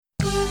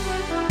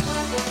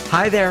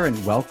Hi there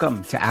and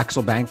welcome to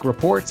Axel Bank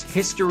Reports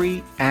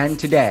History and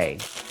Today.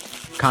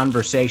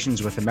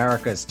 Conversations with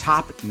America's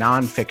top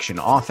nonfiction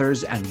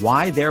authors and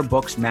why their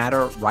books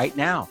matter right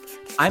now.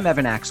 I'm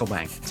Evan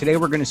Axelbank. Today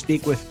we're going to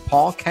speak with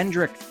Paul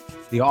Kendrick,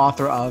 the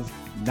author of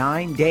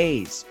 9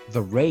 Days,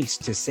 The Race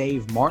to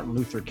Save Martin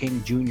Luther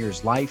King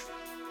Jr.'s Life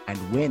and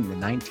Win the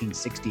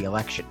 1960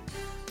 Election.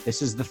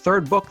 This is the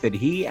third book that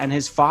he and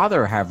his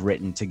father have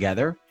written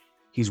together.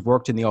 He's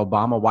worked in the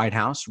Obama White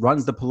House,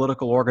 runs the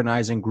political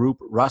organizing group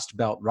Rust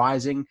Belt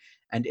Rising,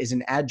 and is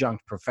an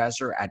adjunct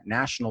professor at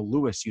National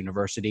Louis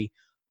University.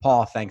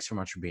 Paul, thanks so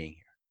much for being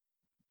here.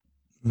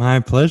 My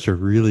pleasure.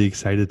 Really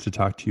excited to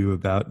talk to you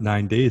about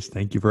 9 Days.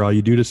 Thank you for all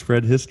you do to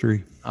spread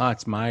history.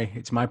 It's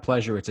my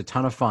pleasure. It's a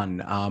ton of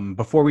fun.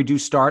 Before we do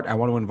start, I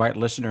want to invite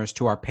listeners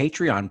to our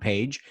Patreon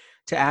page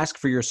to ask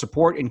for your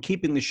support in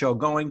keeping the show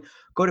going.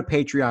 Go to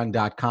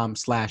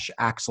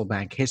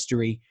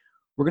patreon.com/AxelBankHistory.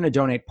 We're going to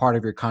donate part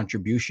of your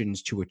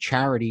contributions to a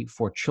charity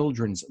for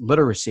children's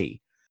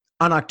literacy.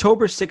 On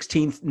October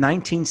 16th,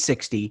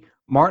 1960,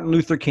 Martin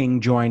Luther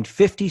King joined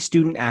 50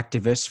 student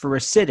activists for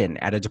a sit-in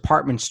at a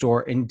department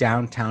store in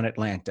downtown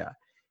Atlanta.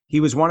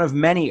 He was one of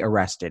many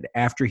arrested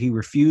after he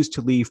refused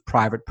to leave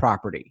private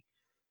property.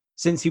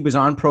 Since he was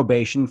on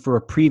probation for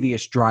a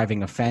previous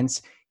driving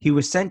offense, he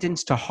was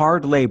sentenced to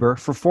hard labor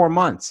for 4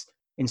 months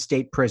in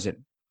state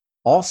prison.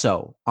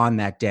 Also, on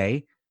that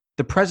day,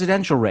 the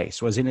presidential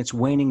race was in its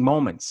waning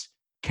moments.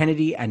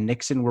 Kennedy and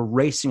Nixon were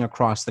racing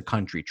across the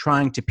country,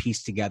 trying to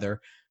piece together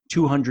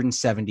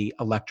 270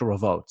 electoral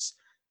votes.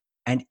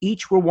 And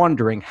each were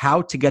wondering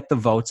how to get the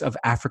votes of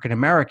African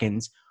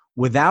Americans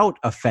without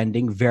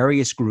offending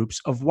various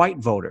groups of white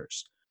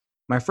voters.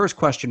 My first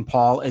question,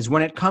 Paul, is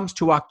when it comes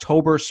to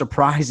October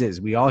surprises,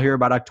 we all hear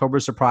about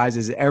October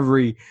surprises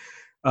every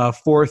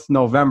 4th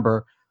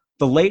November,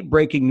 the late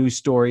breaking news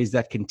stories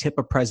that can tip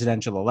a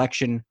presidential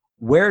election.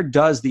 Where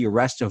does the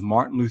arrest of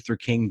Martin Luther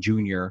King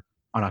Jr.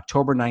 on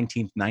October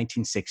 19th,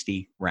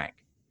 1960 rank?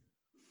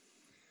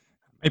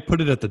 I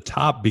put it at the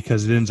top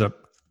because it ends up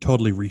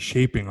totally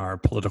reshaping our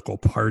political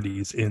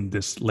parties in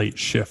this late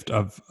shift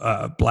of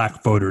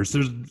black voters.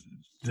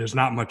 There's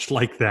not much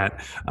like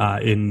that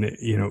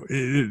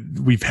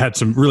we've had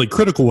some really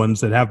critical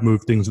ones that have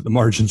moved things at the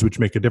margins, which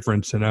make a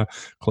difference in a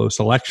close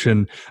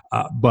election.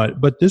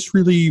 But this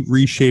really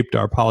reshaped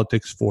our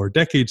politics for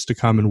decades to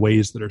come in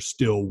ways that are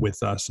still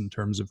with us in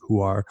terms of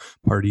who our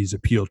parties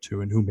appeal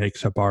to and who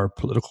makes up our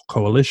political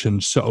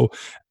coalition. So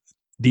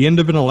the end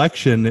of an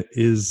election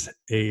is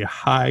a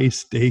high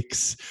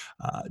stakes,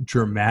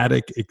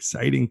 dramatic,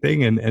 exciting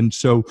thing. And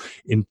so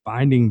in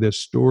finding this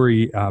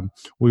story,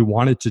 we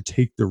wanted to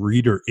take the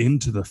reader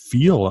into the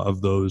feel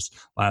of those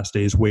last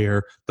days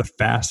where the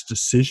fast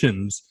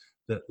decisions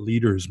that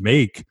leaders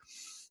make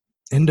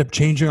end up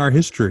changing our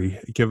history,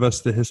 give us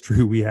the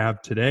history we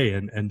have today.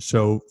 And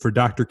so for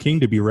Dr.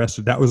 King to be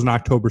arrested, that was an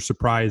October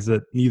surprise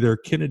that neither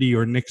Kennedy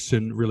or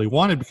Nixon really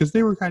wanted because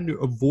they were kind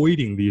of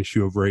avoiding the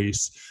issue of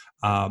race.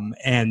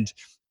 And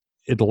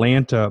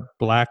Atlanta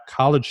black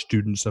college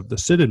students of the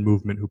sit-in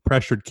movement who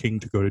pressured King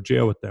to go to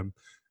jail with them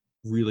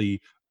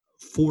really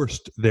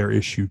forced their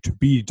issue to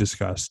be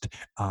discussed,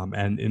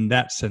 and in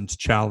that sense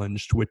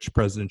challenged which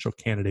presidential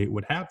candidate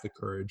would have the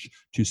courage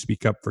to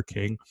speak up for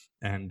King.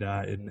 And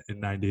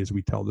in 9 Days,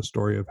 we tell the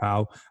story of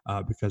how,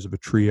 because of a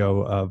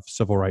trio of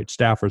civil rights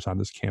staffers on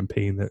this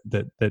campaign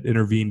that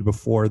intervened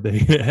before they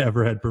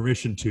ever had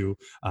permission to,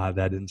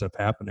 that ends up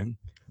happening.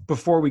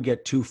 Before we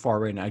get too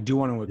far in, I do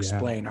want to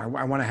explain, I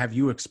want to have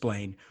you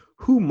explain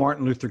who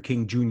Martin Luther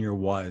King Jr.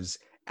 was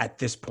at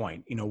this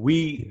point.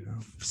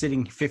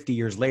 Sitting 50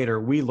 years later,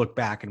 we look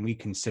back and we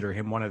consider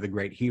him one of the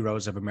great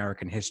heroes of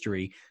American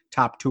history,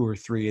 top 2 or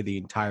 3 of the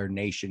entire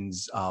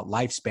nation's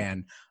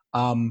lifespan.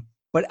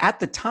 But at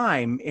the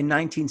time, in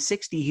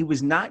 1960, he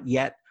was not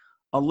yet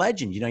a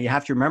legend. You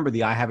have to remember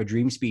the I Have a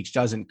Dream speech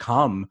doesn't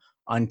come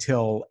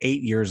until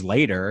 8 years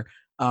later.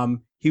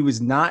 He was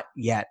not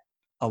yet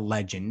a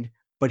legend,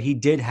 but he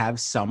did have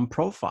some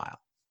profile.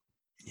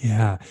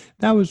 Yeah,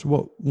 that was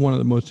one of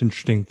the most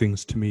interesting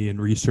things to me in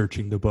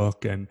researching the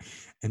book and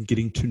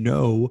getting to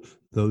know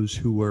those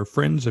who were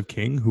friends of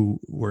King, who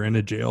were in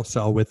a jail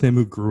cell with him,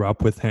 who grew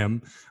up with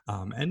him,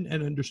 and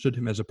understood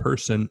him as a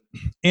person.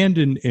 And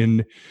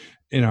in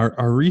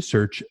our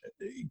research,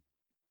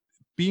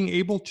 being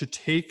able to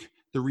take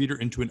the reader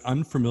into an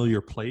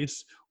unfamiliar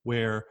place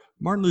where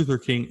Martin Luther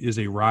King is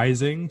a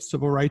rising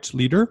civil rights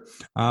leader,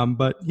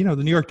 but the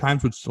New York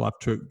Times would still have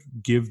to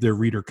give their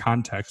reader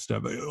context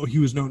of he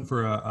was known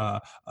for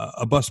a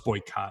bus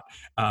boycott,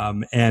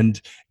 I'd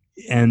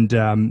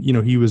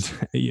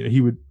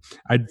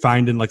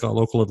find in like a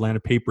local Atlanta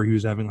paper he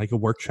was having like a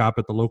workshop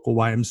at the local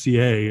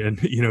YMCA, and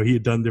he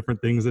had done different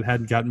things that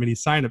hadn't gotten many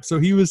signups, so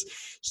he was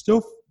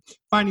still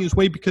finding his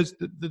way, because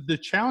the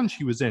challenge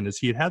he was in is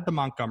he had the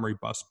Montgomery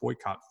bus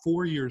boycott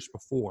 4 years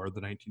before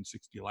the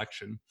 1960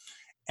 election,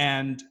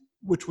 and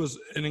which was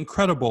an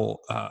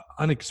incredible,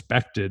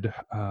 unexpected,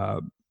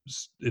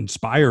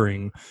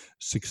 inspiring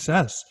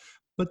success.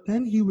 But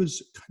then he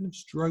was kind of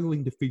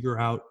struggling to figure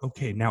out,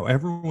 okay, now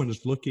everyone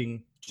is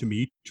looking to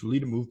me to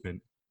lead a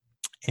movement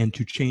and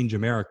to change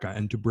America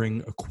and to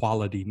bring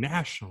equality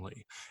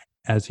nationally,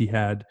 as he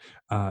had,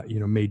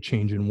 made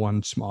change in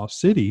one small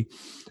city.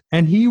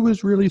 And he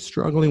was really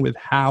struggling with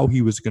how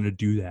he was going to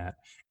do that.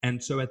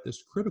 And so at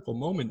this critical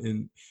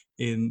moment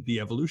in the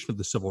evolution of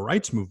the civil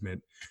rights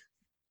movement,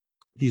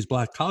 these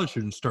Black college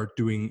students start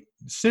doing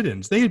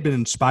sit-ins. They had been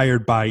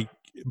inspired by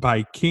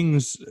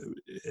King's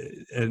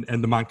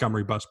and the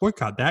Montgomery bus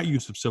boycott, that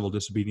use of civil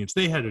disobedience.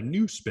 They had a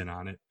new spin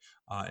on it,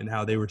 and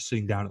how they were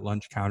sitting down at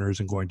lunch counters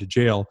and going to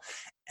jail.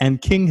 And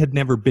King had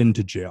never been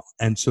to jail.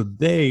 And so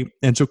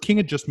King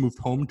had just moved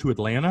home to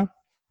Atlanta.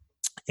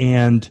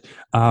 And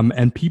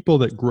people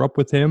that grew up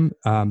with him,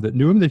 that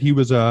knew him, that he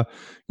was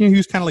he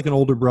was kind of like an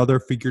older brother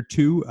figure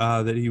too,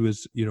 that he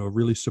was, a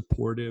really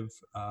supportive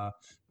kind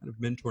of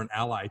mentor and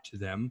ally to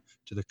them,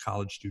 to the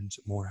college students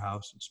at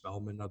Morehouse and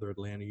Spelman and other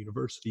Atlanta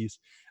universities.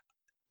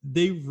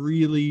 They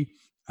really,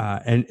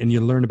 and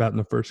you learn about in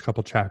the first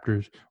couple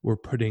chapters, were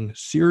putting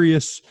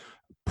serious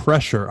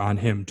pressure on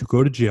him to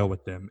go to jail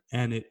with them.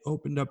 And it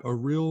opened up a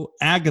real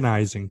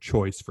agonizing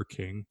choice for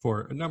King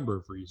for a number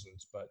of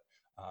reasons, but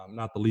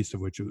not the least of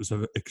which it was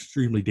an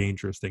extremely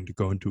dangerous thing to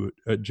go into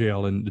a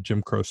jail in the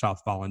Jim Crow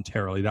South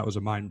voluntarily. That was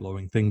a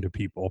mind-blowing thing to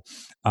people.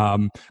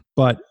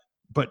 But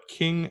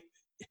King,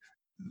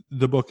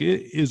 the book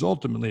is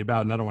ultimately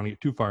about, and I don't want to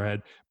get too far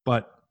ahead,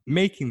 but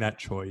making that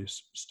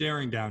choice,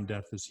 staring down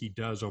death as he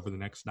does over the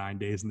next 9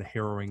 days, and the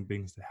harrowing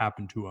things that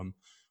happened to him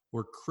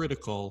were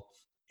critical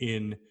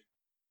in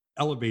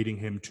elevating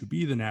him to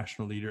be the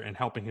national leader and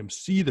helping him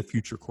see the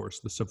future course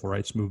of the civil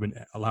rights movement,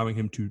 allowing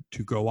him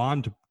to go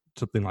on to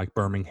something like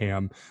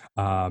Birmingham,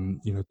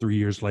 3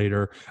 years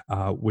later,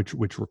 which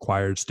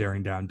required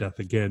staring down death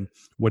again.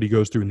 What he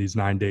goes through in these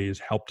 9 days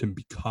helped him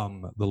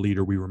become the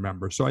leader we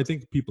remember. So I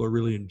think people are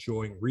really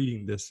enjoying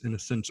reading this, in a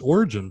sense,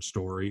 origin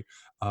story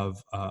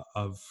of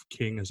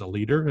King as a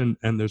leader,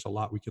 and there's a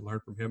lot we can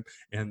learn from him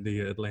and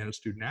the Atlanta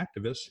student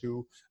activists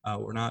who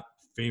were not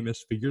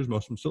famous figures.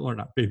 Most of them still are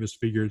not famous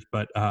figures,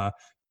 but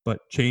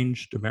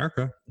changed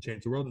America,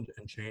 changed the world,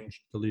 and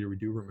changed the leader we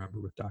do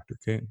remember with Dr.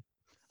 King.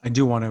 I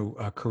do want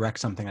to correct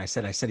something I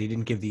said. I said he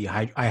didn't give the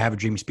I Have a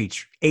Dream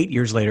speech 8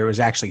 years later. It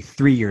was actually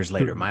 3 years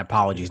later. My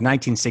apologies.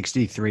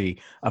 1963.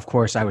 Of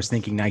course, I was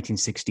thinking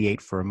 1968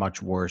 for a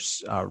much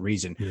worse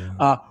reason.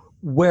 Yeah.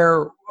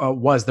 Where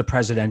was the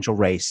presidential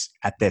race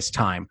at this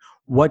time?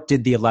 What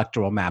did the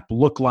electoral map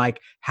look like?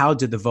 How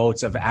did the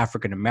votes of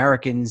African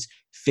Americans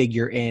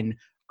figure in?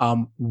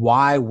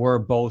 Why were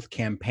both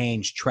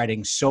campaigns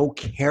treading so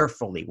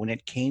carefully when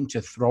it came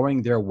to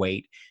throwing their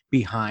weight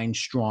behind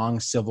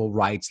strong civil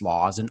rights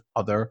laws and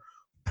other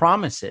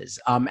promises?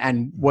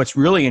 And what's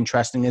really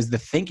interesting is the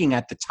thinking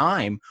at the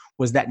time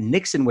was that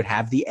Nixon would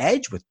have the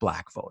edge with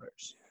Black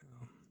voters.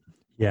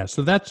 Yeah,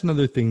 so that's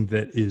another thing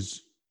that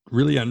is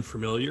really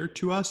unfamiliar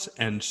to us.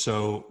 And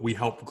so we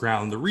help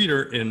ground the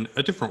reader in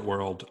a different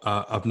world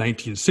of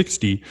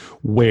 1960,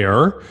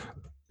 where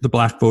the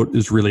Black vote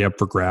is really up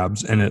for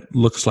grabs, and it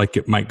looks like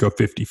it might go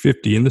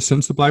 50-50 in the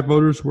sense that Black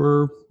voters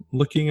were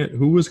looking at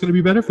who was going to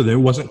be better for them.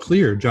 It wasn't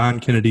clear. John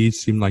Kennedy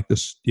seemed like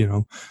this,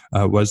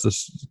 was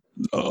this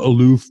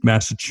aloof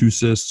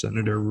Massachusetts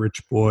Senator,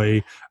 rich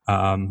boy,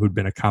 who'd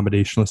been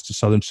accommodationist to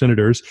Southern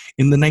senators.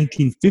 In the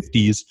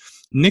 1950s,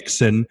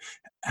 Nixon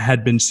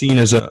had been seen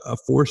as a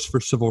force for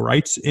civil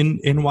rights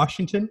in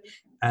Washington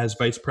as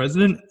vice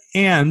president,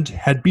 and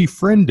had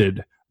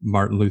befriended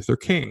Martin Luther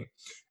King.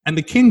 And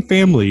the King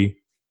family,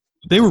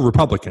 they were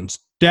Republicans.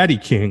 Daddy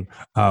King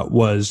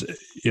was,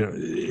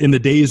 in the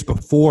days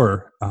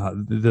before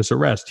this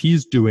arrest,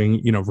 he's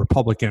doing,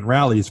 Republican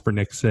rallies for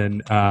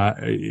Nixon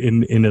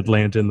in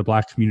Atlanta, in the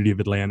Black community of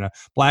Atlanta.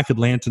 Black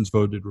Atlantans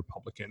voted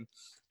Republican.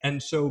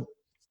 And so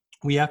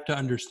we have to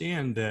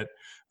understand that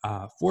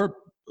for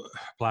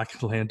Black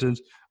Atlantans,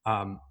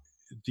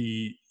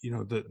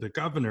 the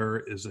governor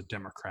is a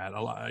Democrat.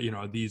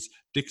 These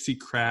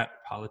Dixiecrat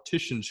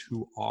politicians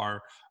who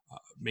are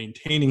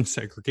maintaining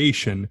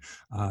segregation,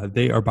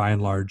 they are by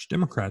and large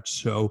Democrats.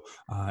 So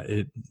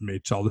it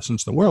makes all the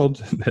sense in the world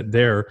that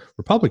they're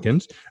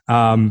Republicans.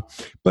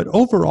 But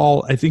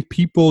overall, I think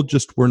people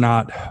just were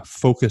not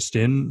focused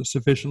in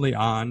sufficiently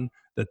on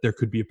that there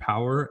could be a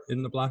power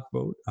in the Black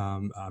vote.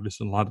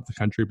 Obviously, in a lot of the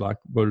country, Black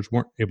voters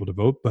weren't able to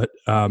vote, but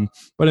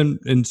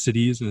in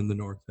cities and in the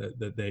North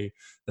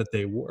that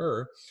they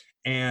were.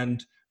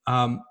 And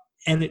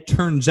it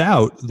turns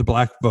out the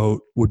Black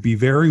vote would be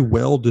very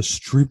well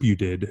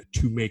distributed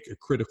to make a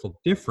critical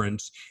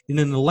difference in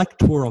an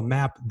electoral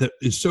map that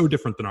is so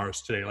different than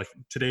ours today. Like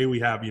today we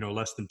have,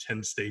 less than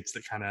 10 states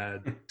that kind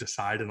of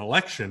decide an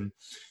election.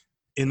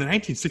 In the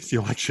 1960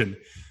 election,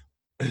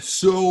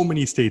 so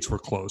many states were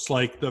close.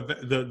 Like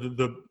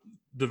the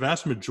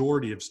vast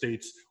majority of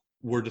states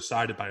were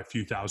decided by a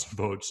few thousand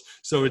votes.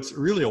 So it's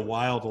really a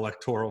wild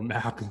electoral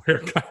map where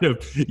kind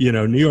of,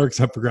 New York's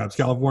up for grabs,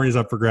 California's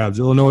up for grabs,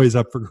 Illinois is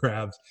up for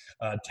grabs,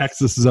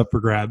 Texas is up for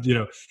grabs,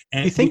 And do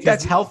you think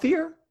that's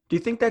healthier? Do you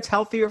think that's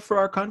healthier for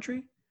our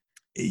country?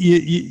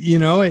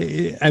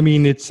 I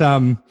mean, it's,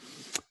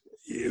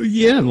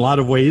 Yeah, in a lot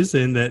of ways,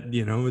 in that,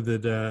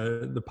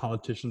 that the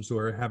politicians who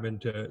are having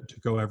to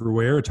go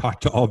everywhere,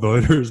 talk to all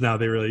voters. Now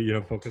they really,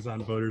 focus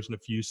on voters in a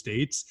few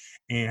states,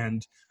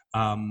 and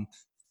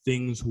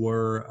things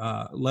were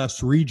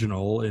less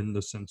regional in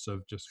the sense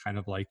of just kind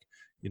of like,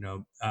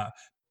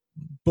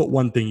 but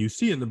one thing you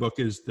see in the book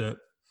is the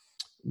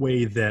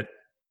way that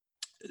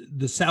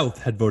the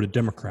South had voted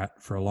Democrat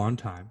for a long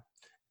time,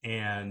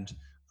 and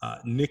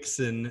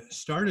Nixon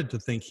started to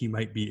think he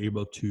might be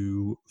able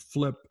to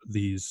flip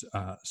these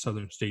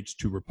southern states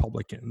to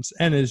Republicans,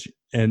 and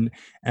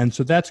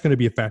so that's going to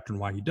be a factor in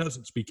why he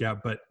doesn't speak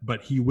out.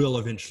 But he will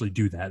eventually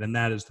do that, and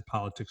that is the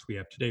politics we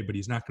have today. But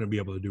he's not going to be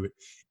able to do it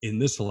in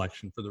this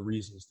election for the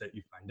reasons that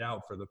you find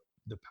out, for the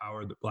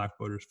power that Black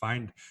voters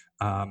find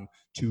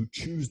to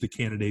choose the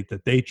candidate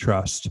that they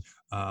trust,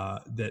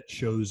 that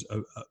shows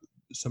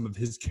some of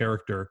his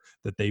character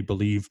that they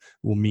believe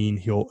will mean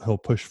he'll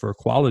push for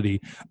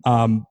equality.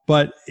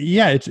 But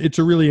yeah, it's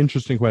a really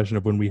interesting question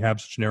of when we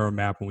have such a narrow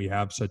map, when we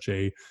have such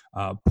a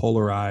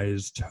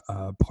polarized,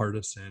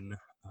 partisan,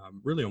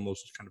 really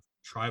almost kind of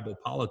tribal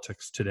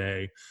politics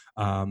today.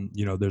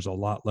 There's a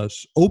lot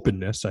less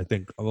openness, I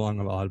think, among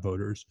a lot of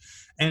voters.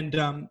 And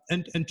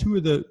two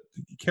of the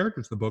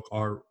characters in the book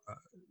are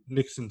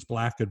Nixon's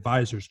Black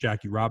advisors,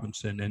 Jackie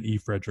Robinson and E.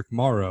 Frederick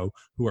Morrow,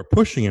 who are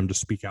pushing him to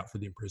speak out for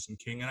the imprisoned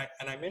king.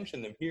 And I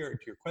mention them here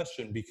to your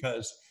question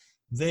because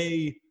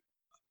they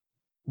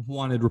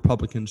wanted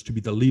Republicans to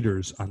be the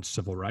leaders on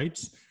civil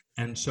rights.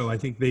 And so I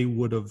think they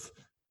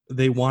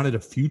wanted a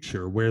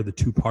future where the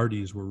two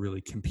parties were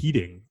really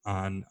competing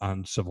on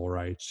civil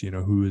rights,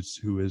 who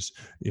is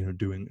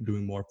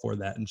doing more for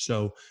that. And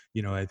so,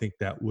 I think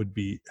that would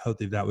be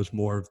healthy. That was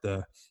more of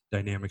the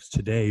dynamics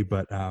today,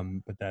 but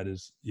that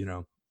is,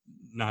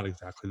 not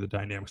exactly the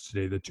dynamics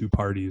today. The two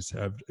parties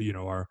have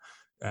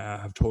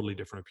totally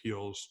different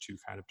appeals to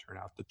kind of turn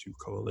out the two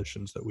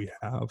coalitions that we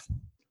have.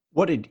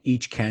 What did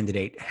each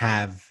candidate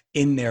have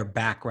in their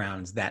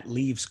backgrounds that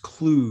leaves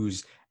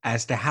clues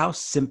as to how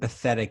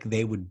sympathetic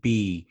they would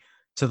be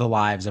to the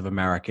lives of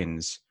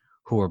Americans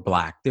who are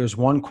Black? There's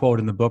one quote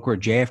in the book where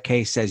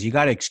JFK says, "You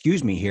got to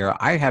excuse me here.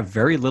 I have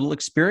very little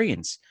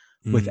experience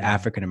with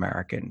African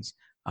Americans."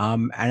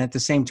 And at the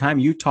same time,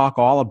 you talk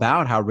all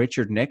about how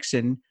Richard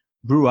Nixon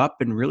grew up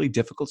in really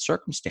difficult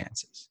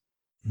circumstances.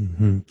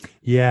 Mm-hmm.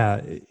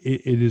 Yeah,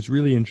 it is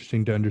really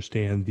interesting to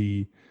understand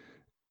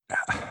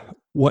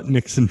what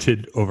Nixon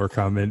did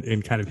overcome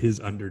in kind of his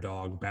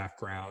underdog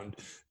background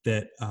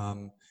that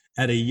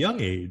at a young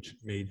age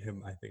made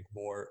him, I think,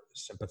 more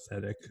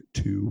sympathetic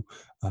to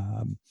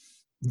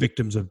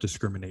victims of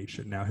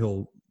discrimination. Now,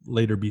 he'll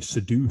later be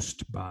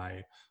seduced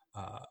by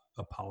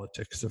a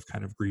politics of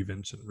kind of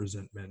grievance and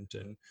resentment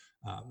and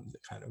the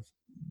kind of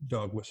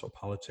dog whistle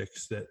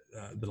politics that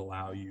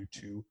allow you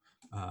to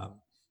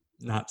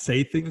not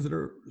say things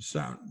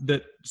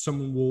that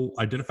someone will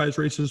identify as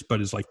racist,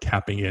 but is like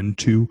tapping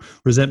into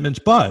resentments.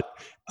 But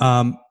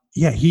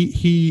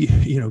he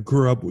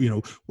grew up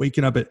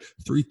waking up at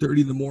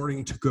 3:30 in the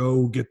morning to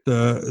go get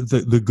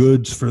the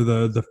goods for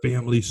the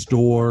family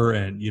store,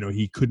 and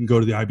he couldn't go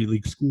to the Ivy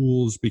League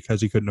schools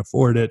because he couldn't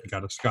afford it.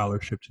 Got a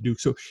scholarship to Duke,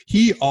 so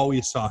he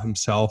always saw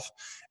himself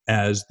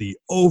as the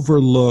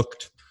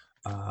overlooked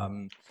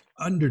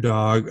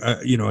underdog,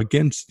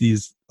 against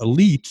these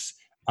elites.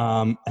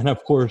 And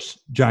of course,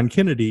 John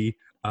Kennedy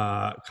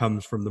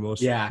comes from the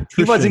most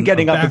he wasn't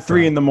getting up at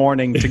 3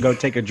 a.m. to go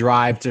take a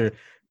drive to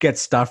get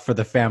stuff for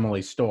the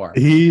family store.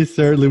 He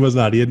certainly was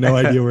not. He had no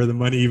idea where the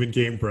money even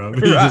came from.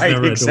 He just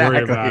never had to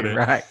worry about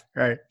it.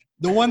 Right.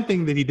 The one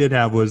thing that he did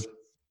have was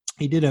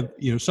he did have,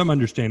 some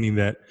understanding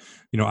that,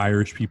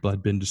 Irish people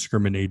had been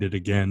discriminated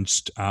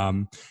against.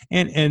 And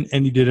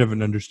he did have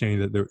an understanding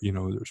that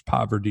there's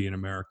poverty in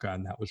America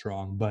and that was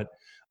wrong. But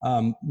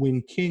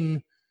when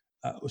King,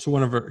 so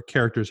one of our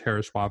characters,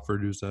 Harris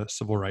Wofford, who's a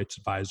civil rights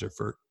advisor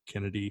for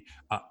Kennedy,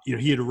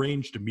 he had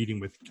arranged a meeting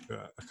with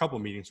a couple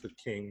of meetings with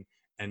King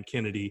and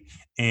Kennedy.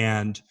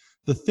 And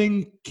the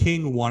thing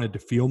King wanted to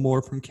feel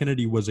more from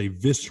Kennedy was a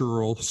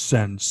visceral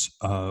sense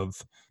of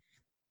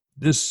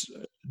this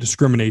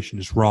discrimination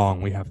is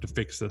wrong. We have to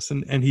fix this.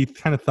 And he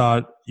kind of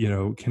thought,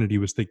 Kennedy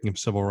was thinking of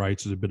civil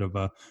rights as a bit of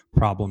a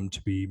problem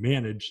to be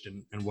managed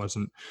and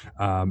wasn't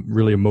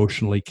really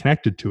emotionally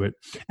connected to it.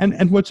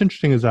 And what's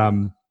interesting is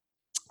in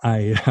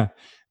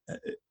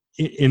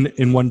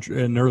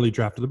an early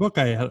draft of the book,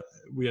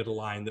 we had a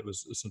line that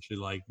was essentially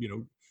like,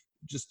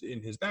 just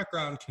in his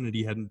background,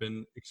 Kennedy hadn't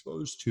been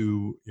exposed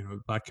to,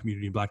 Black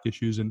community, Black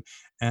issues,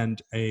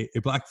 and a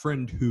Black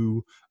friend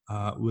who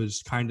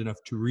was kind enough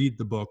to read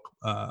the book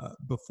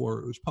before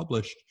it was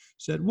published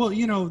said, well,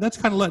 that's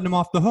kind of letting him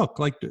off the hook.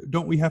 Like,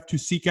 don't we have to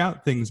seek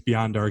out things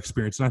beyond our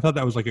experience? And I thought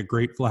that was like a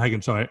great flag.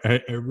 And so I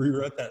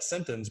rewrote that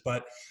sentence,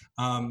 but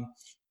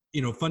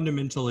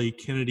fundamentally,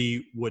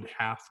 Kennedy would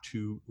have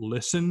to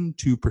listen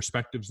to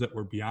perspectives that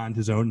were beyond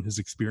his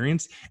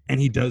experience. And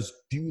he does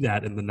do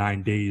that in the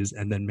 9 days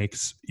and then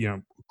makes,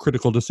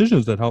 critical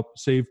decisions that helped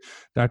save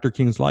Dr.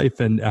 King's life.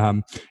 And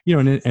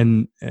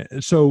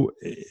so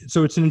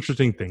it's an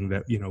interesting thing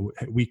that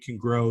we can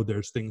grow.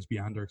 There's things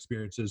beyond our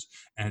experiences,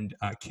 and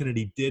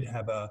Kennedy did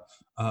have a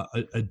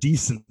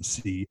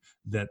decency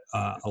that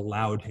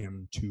allowed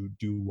him to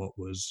do what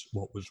was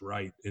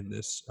right in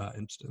this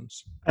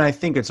instance. And I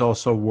think it's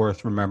also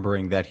worth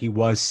remembering that he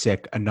was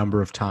sick a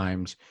number of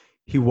times.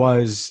 He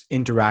was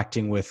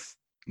interacting with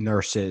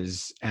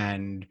nurses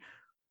and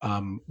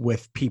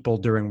with people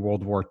during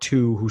World War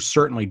II who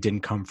certainly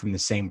didn't come from the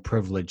same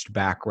privileged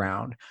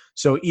background.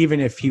 So even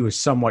if he was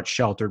somewhat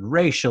sheltered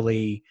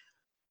racially,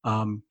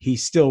 he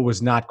still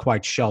was not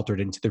quite sheltered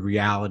from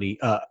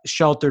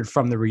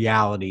the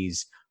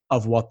realities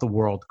of what the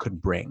world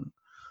could bring,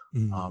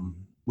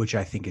 which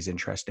I think is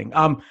interesting.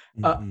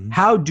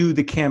 How do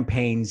the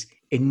campaigns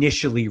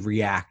initially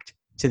react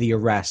to the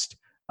arrest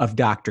of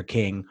Dr.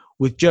 King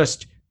with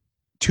just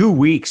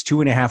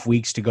 2.5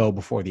 weeks to go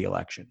before the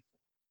election?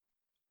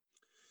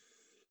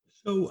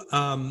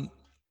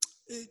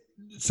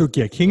 So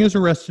King is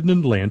arrested in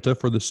Atlanta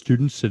for the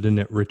student sit-in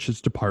at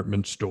Rich's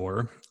department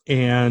store,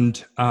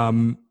 and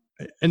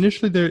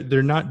initially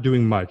they're not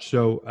doing much.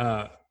 So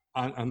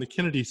on the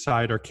Kennedy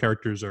side, our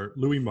characters are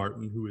Louis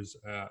Martin, who was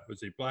a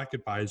black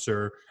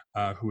advisor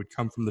who had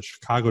come from the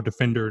Chicago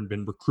Defender and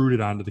been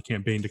recruited onto the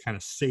campaign to kind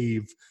of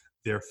save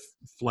their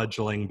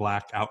fledgling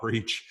black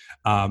outreach,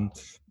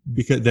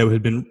 because they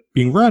had been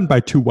being run by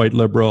two white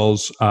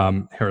liberals,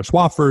 Harris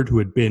Wofford, who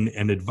had been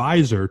an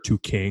advisor to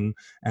King,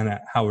 and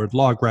a Howard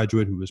Law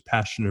graduate who was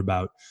passionate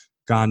about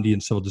Gandhi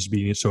and civil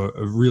disobedience. So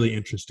a really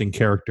interesting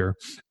character,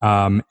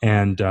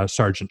 and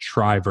Sergeant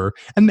Shriver.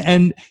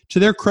 And to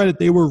their credit,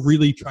 they were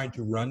really trying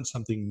to run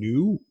something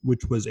new,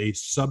 which was a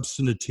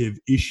substantive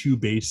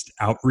issue-based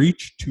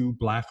outreach to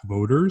black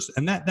voters.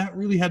 And that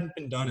really hadn't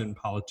been done in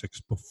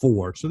politics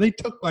before. So they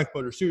took black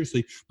voters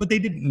seriously, but they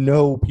didn't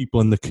know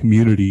people in the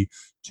community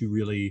to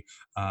really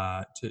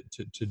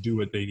to do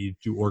what they needed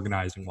to do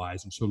organizing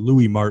wise. And so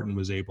Louis Martin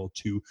was able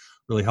to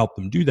really help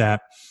them do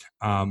that.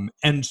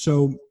 And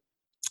so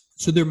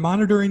they're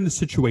monitoring the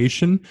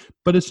situation,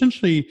 but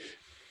essentially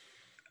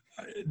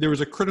there was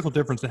a critical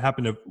difference that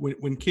happened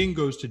when King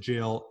goes to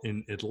jail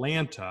in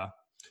Atlanta.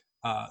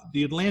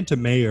 The Atlanta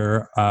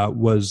mayor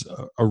was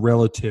a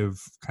relative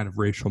kind of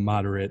racial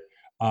moderate.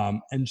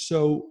 And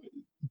so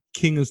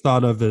King is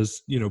thought of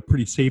as,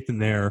 pretty safe in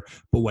there.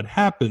 But what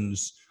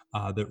happens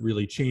that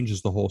really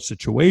changes the whole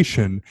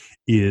situation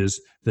is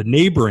the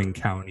neighboring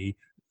county,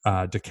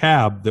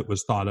 DeKalb, that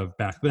was thought of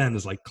back then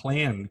as like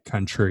Klan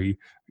country,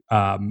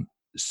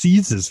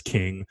 seizes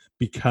King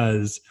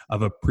because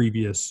of a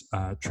previous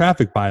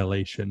traffic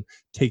violation,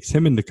 takes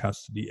him into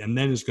custody, and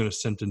then is going to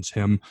sentence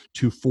him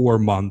to 4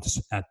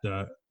 months at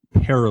the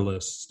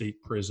perilous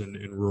state prison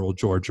in rural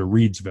Georgia,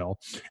 Reidsville.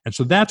 And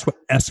so that's what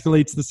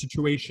escalates the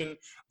situation,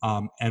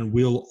 and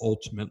will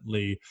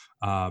ultimately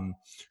kind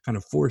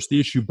of force the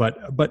issue.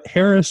 But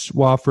Harris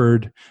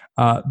Wofford,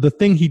 the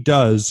thing he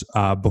does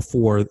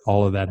before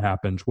all of that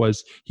happens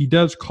was he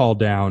does call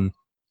down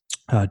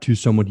to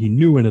someone he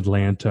knew in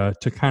Atlanta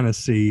to kind of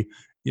see,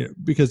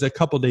 because a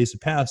couple of days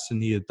had passed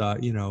and he had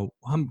thought,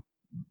 I'm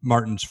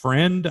Martin's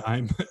friend,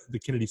 I'm the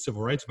Kennedy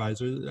Civil Rights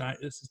Advisor.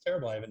 This is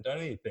terrible. I haven't done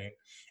anything.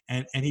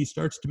 And he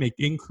starts to make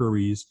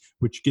inquiries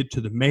which get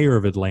to the mayor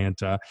of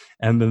Atlanta.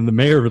 And then the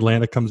mayor of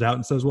Atlanta comes out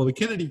and says, well, the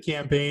Kennedy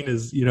campaign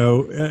has,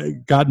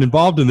 gotten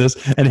involved in this.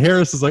 And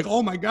Harris is like,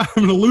 oh my God,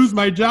 I'm going to lose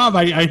my job.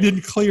 I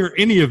didn't clear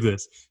any of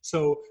this.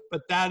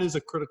 But that is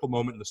a critical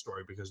moment in the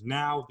story, because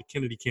now the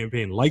Kennedy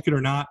campaign, like it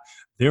or not,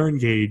 they're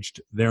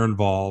engaged, they're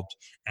involved.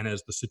 And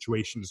as the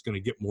situation is going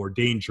to get more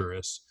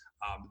dangerous,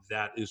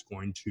 that is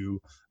going to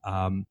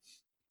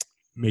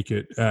make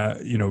it,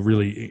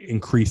 really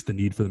increase the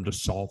need for them to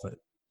solve it.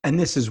 And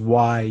this is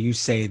why you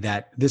say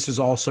that this is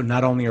also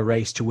not only a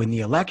race to win the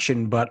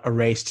election, but a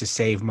race to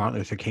save Martin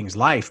Luther King's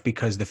life,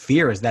 because the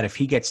fear is that if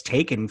he gets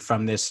taken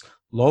from this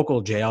local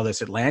jail,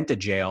 this Atlanta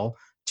jail,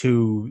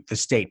 to the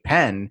state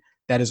pen,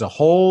 that is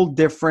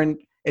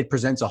it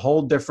presents a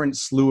whole different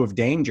slew of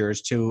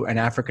dangers to an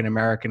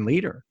African-American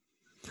leader.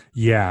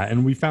 Yeah,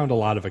 and we found a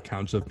lot of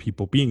accounts of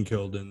people being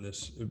killed in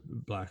this,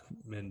 black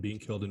men being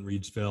killed in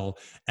Reidsville,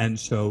 and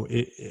so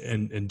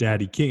and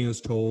Daddy King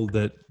is told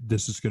that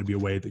this is going to be a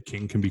way that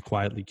King can be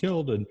quietly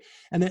killed,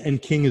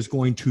 and King is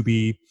going to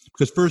be,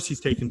 because first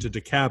he's taken to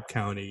DeKalb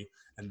County,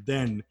 and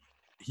then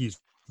he's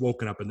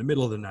woken up in the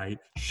middle of the night,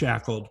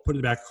 shackled, put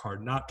in the back of the car,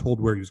 not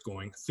told where he's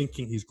going,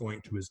 thinking he's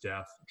going to his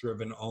death,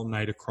 driven all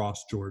night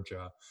across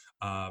Georgia,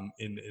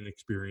 in an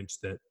experience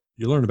that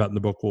you learn about in the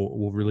book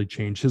will really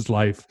change his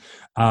life.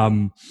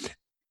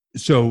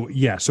 So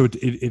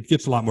it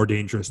gets a lot more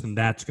dangerous, and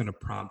that's going to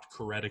prompt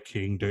Coretta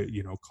King to,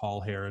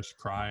 call Harris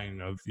crying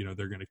of,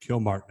 they're going to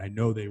kill Martin. I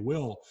know they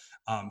will.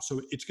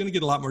 So it's going to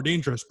get a lot more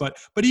dangerous, but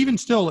even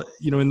still,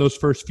 in those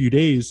first few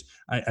days,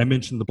 I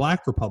mentioned the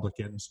black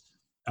Republicans.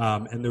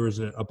 And there was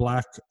a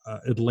black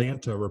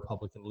Atlanta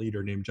Republican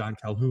leader named John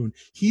Calhoun.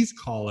 He's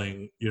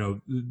calling,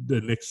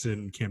 the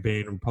Nixon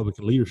campaign and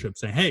Republican leadership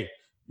saying, hey,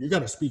 you got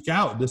to speak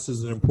out. This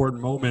is an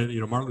important moment.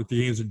 Martin Luther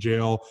King's in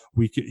jail.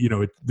 We could,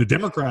 the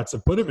Democrats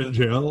have put him in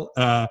jail.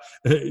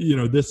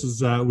 This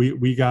is,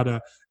 we got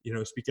to,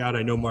 speak out.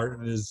 I know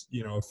Martin is,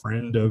 a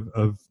friend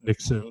of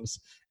Nixon's.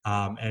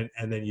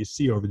 And then you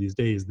see over these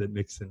days that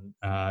Nixon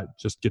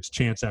just gets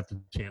chance after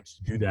chance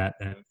to do that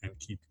and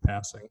keep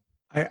passing.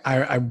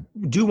 I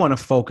do want to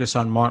focus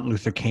on Martin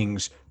Luther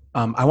King's.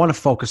 I want to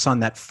focus on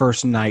that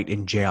first night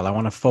in jail. I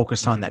want to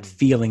focus on that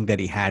feeling that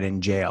he had in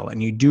jail.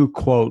 And you do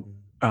quote,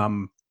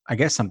 I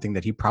guess, something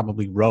that he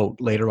probably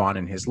wrote later on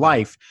in his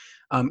life.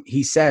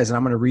 He says, and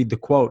I'm going to read the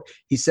quote.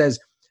 He says,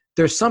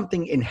 "There's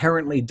something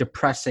inherently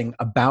depressing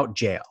about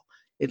jail.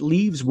 It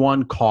leaves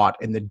one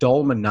caught in the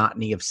dull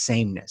monotony of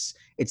sameness.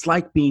 It's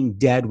like being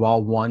dead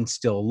while one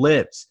still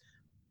lives.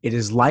 It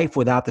is life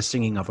without the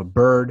singing of a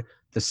bird,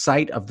 the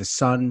sight of the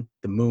sun,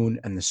 the moon,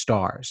 and the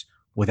stars,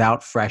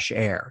 without fresh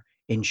air.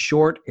 In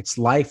short, it's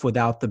life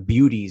without the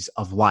beauties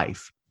of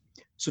life."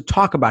 So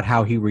talk about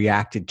how he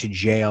reacted to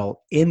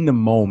jail in the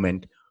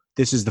moment.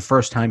 This is the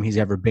first time he's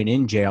ever been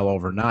in jail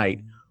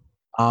overnight.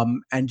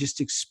 And just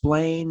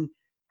explain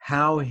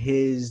how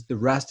the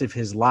rest of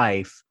his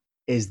life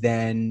is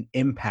then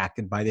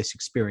impacted by this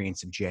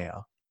experience of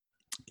jail.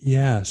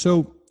 Yeah.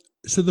 So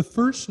the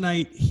first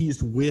night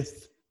he's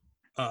with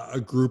a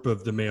group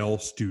of the male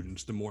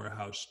students, the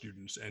Morehouse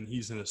students, and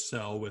he's in a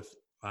cell with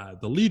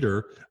the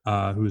leader,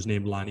 who is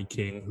named Lonnie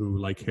King, who,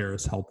 like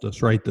Harris, helped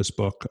us write this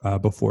book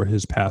before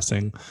his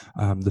passing,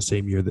 the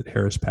same year that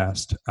Harris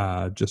passed,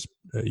 just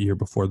a year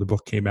before the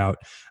book came out.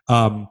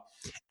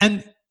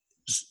 And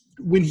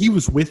when he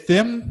was with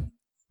them,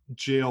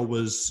 jail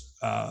was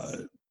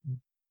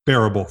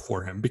bearable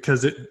for him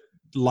because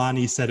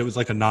Lonnie said it was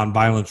like a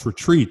nonviolence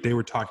retreat. They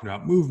were talking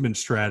about movement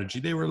strategy.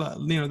 They were,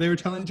 they were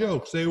telling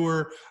jokes. They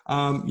were,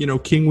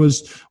 King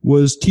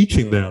was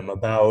teaching them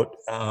about,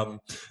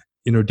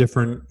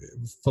 different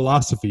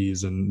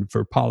philosophies and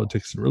for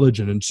politics and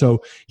religion. And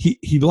so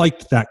he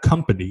liked that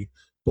company.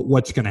 But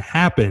what's going to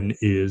happen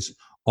is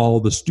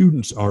all the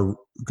students are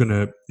going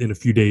to, in a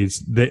few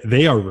days,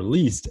 they are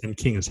released and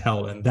King is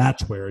held. And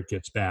that's where it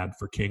gets bad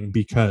for King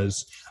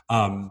because,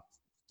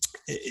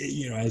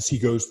 as he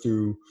goes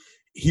through,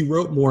 he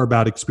wrote more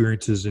about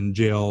experiences in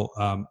jail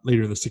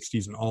later in the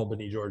 60s in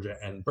Albany, Georgia,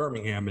 and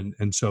Birmingham, and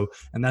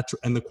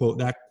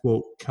that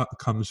quote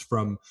comes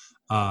from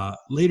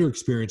later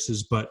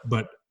experiences, but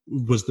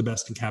was the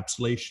best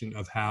encapsulation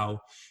of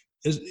how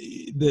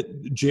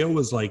that jail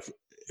was like.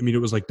 I mean, it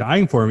was like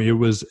dying for him. It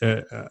was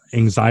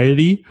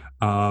anxiety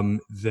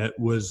that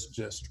was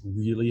just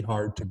really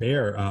hard to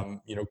bear.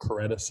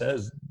 Coretta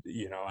says,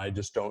 I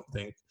just don't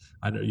think,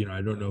 I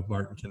don't know if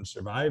Martin can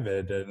survive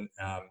it. And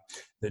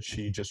that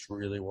she just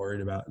really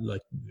worried about,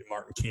 like,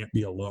 Martin can't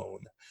be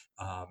alone.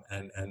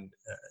 And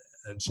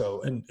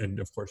so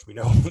of course we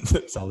know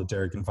that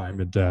solitary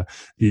confinement, the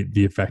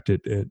effect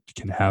it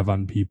can have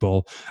on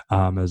people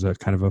as a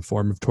kind of a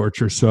form of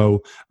torture.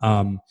 So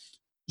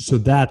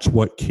that's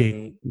what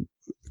King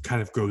kind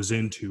of goes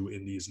into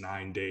in these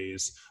 9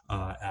 days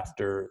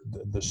after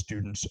the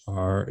students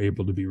are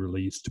able to be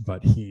released,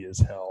 but he is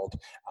held.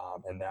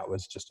 And that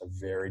was just a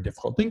very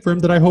difficult thing for him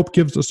that I hope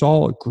gives us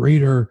all a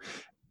greater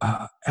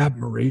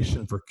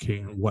admiration for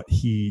King and what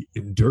he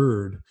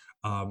endured.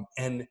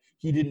 And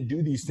he didn't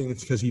do these things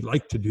because he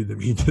liked to do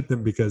them. He did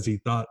them because he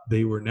thought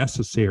they were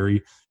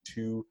necessary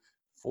to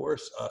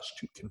force us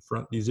to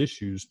confront these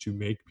issues, to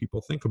make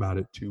people think about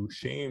it, to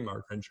shame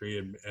our country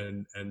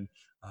and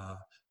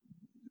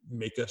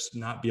make us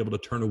not be able to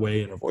turn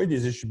away and avoid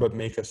these issues, but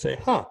make us say,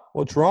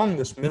 what's wrong?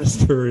 This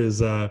minister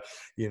is,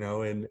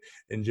 in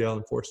jail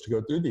and forced to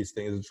go through these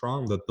things. It's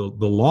wrong that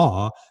the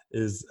law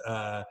is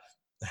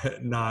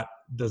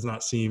does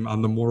not seem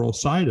on the moral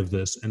side of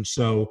this. And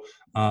so,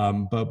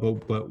 but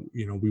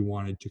we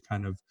wanted to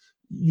kind of,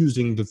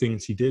 using the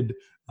things he did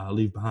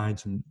leave behind,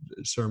 some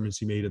sermons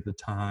he made at the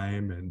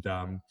time, and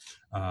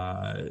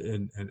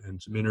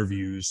some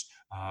interviews,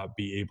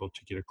 be able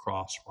to get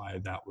across why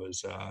that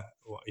was,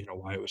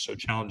 why it was so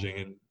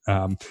challenging,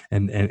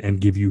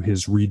 and give you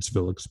his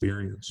Reidsville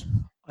experience.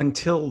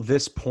 Until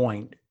this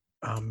point,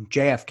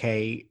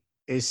 JFK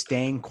is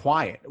staying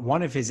quiet.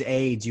 One of his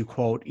aides, you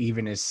quote,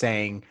 even is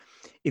saying,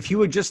 if he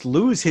would just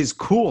lose his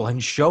cool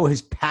and show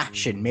his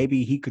passion,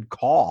 maybe he could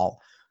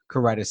call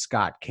Coretta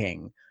Scott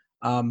King.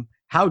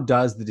 How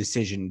does the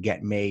decision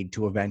get made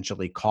to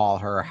eventually call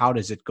her? How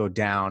does it go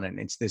down? And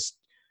it's this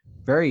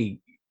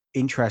very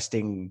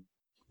interesting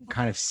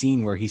kind of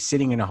scene where he's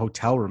sitting in a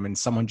hotel room and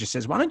someone just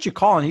says, "Why don't you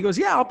call?" And he goes,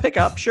 "Yeah, I'll pick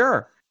up.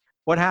 Sure."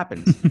 What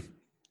happens?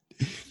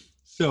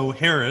 So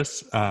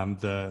Harris,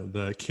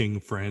 the King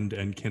friend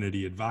and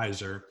Kennedy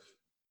advisor,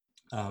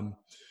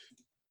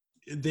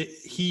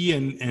 he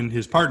and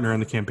his partner on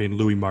the campaign,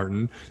 Louis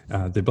Martin,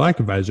 the Black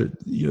advisor,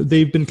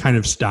 they've been kind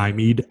of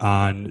stymied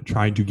on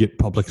trying to get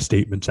public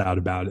statements out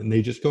about it. And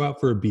they just go out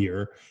for a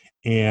beer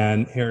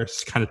And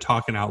Harris kind of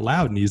talking out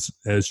loud, and he's,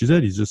 as you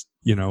said, he's just,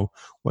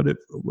 what if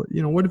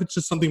it's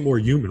just something more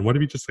human? What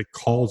if he just like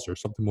calls or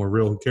something more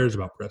real? Who cares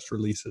about press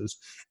releases?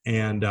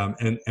 And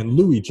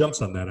Louis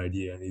jumps on that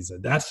idea, and he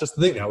said, that's just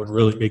the thing that would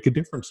really make a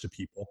difference to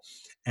people.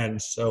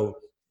 And so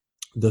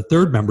the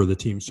third member of the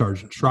team,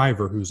 Sergeant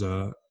Shriver, who's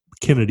a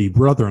Kennedy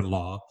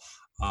brother-in-law,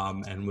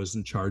 and was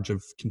in charge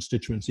of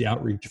constituency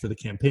outreach for the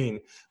campaign,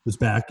 was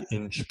back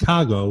in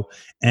Chicago,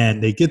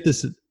 and they get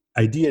this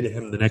idea to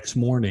him the next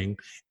morning,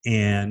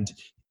 and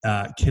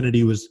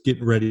Kennedy was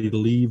getting ready to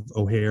leave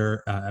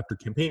O'Hare after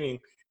campaigning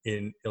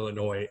in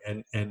Illinois,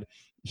 and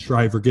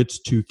Shriver gets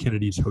to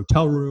Kennedy's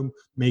hotel room,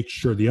 makes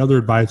sure the other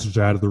advisors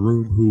are out of the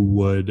room who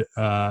would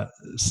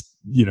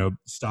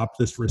stop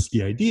this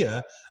risky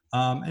idea,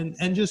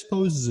 and just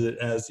poses it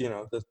as,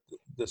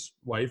 this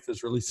wife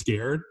is really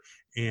scared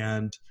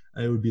and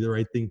it would be the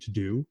right thing to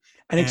do.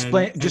 And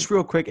explain, just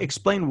real quick,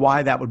 explain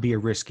why that would be a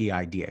risky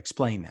idea.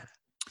 Explain that.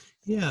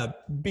 Yeah,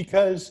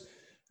 because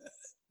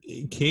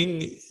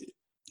King,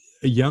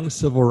 a young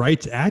civil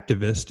rights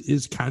activist,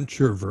 is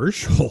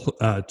controversial,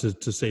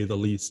 to say the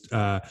least,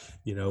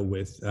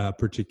 with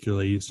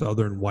particularly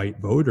Southern white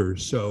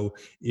voters. So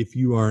if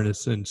you are, in a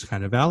sense,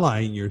 kind of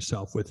allying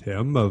yourself with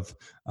him, of,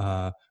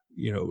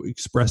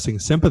 expressing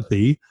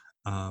sympathy,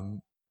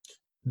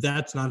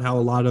 that's not how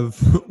a lot of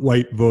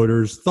white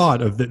voters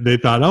thought of it. They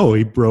thought, oh,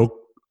 he broke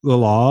the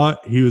law,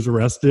 he was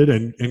arrested,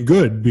 and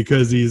good,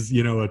 because he's,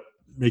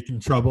 making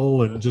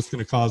trouble and just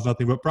going to cause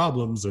nothing but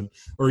problems,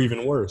 or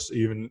even worse,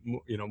 even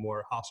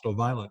more hostile,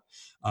 violent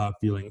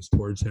feelings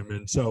towards him.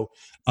 And so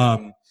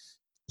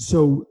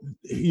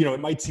it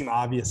might seem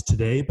obvious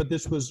today, but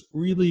this was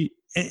really,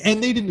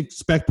 and they didn't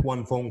expect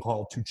one phone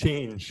call to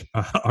change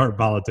our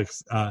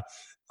politics,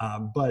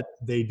 but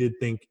they did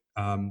think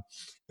it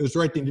was the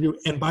right thing to do.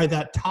 And by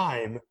that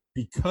time,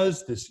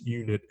 because this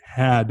unit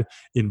had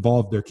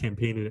involved their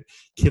campaign in it,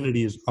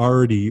 Kennedy is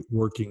already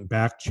working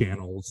back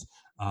channels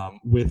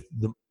with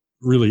the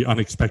really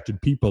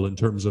unexpected people in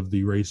terms of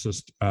the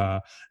racist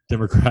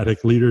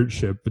Democratic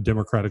leadership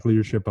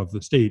of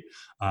the state.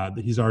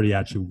 He's already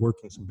actually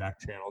working some back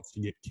channels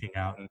to get King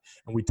out, and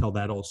we tell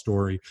that whole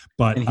story.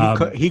 But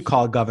and he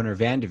called Governor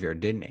Vanderveer,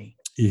 didn't he?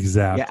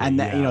 Exactly. Yeah, and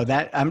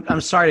that,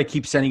 I'm sorry to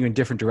keep sending you in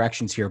different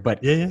directions here,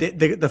 but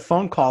the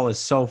phone call is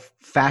so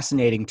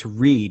fascinating to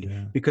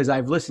read, because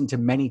I've listened to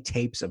many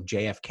tapes of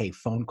JFK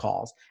phone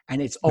calls,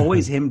 and it's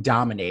always him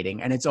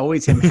dominating, and it's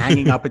always him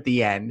hanging up at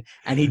the end,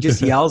 and he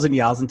just yells and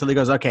yells until he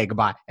goes, okay,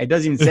 goodbye. It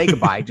doesn't even say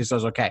goodbye; he just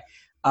says okay.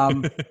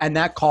 And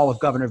that call with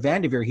Governor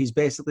Vanderveer, he's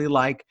basically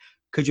like,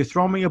 "Could you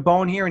throw me a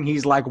bone here?" And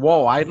he's like,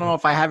 "Whoa, I don't know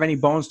if I have any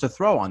bones to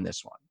throw on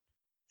this one."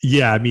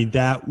 Yeah, I mean,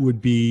 that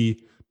would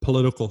be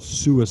political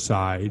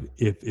suicide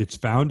if it's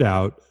found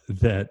out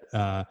that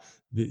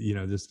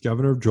this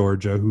governor of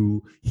Georgia,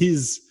 who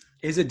is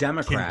a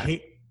Democrat,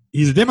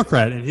 he's a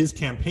Democrat, and his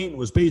campaign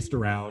was based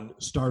around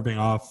starving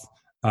off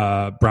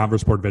Brown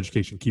versus Board of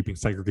Education, keeping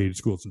segregated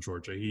schools in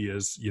Georgia. He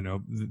is,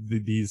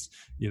 these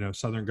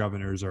Southern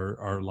governors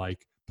are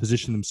like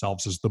position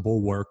themselves as the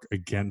bulwark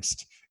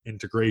against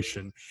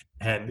integration,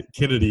 and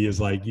Kennedy is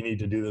like, you need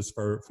to do this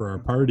for our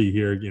party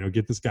here,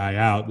 get this guy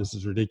out, this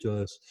is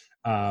ridiculous.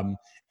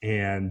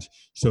 And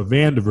so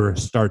Vanderveer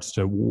starts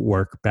to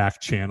work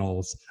back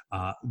channels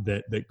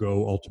that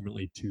go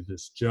ultimately to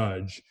this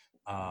judge.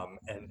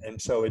 And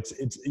so it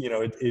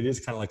is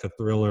kind of like a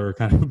thriller,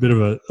 kind of a bit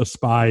of a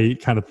spy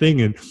kind of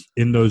thing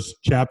in those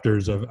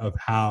chapters of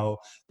how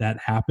that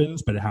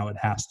happens, but how it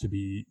has to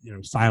be,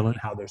 silent,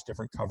 how there's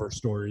different cover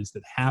stories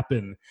that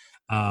happen.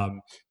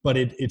 But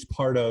it's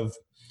part of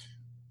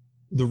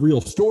the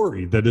real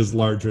story that is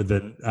larger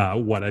than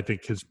what I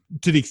think is,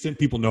 to the extent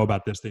people know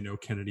about this, they know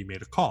Kennedy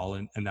made a call,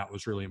 and that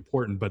was really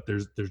important. But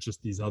there's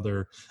just these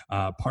other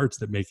parts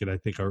that make it, I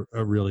think, a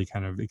really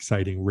kind of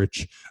exciting,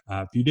 rich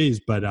few days.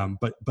 But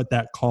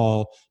that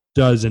call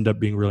does end up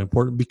being really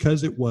important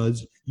because it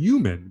was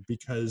human.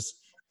 Because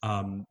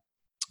and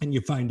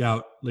you find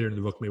out later in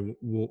the book, maybe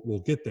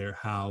we'll get there,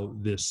 how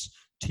this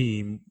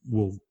team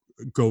will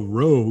go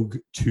rogue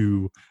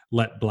to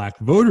let black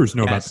voters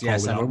know about the call.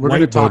 Yes, we're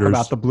going to talk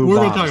about the blue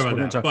bombs. We're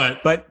going to talk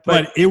about that.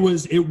 But it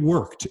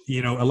worked.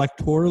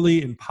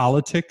 Electorally, in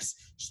politics,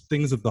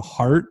 things of the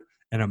heart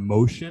and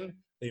emotion,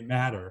 they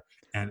matter,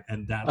 and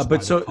that's.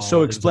 But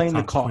so explain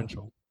the call.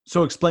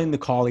 So explain the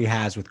call he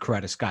has with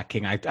Coretta Scott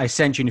King. I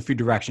sent you in a few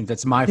directions.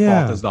 That's my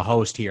fault as the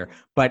host here.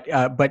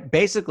 But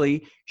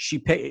basically,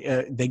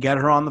 they get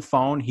her on the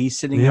phone. He's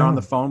sitting there on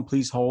the phone.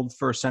 Please hold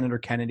for Senator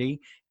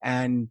Kennedy.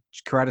 And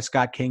Coretta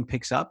Scott King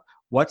picks up.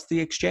 What's the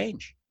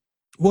exchange?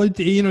 Well,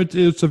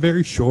 it's a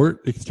very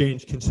short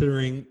exchange,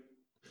 considering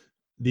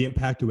the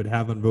impact it would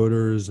have on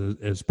voters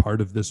as part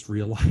of this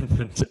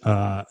realignment,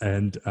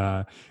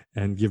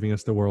 and giving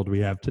us the world we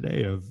have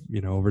today of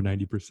over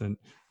 90%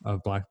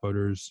 of black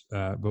voters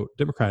vote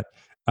Democrat.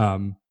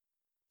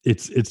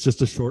 it's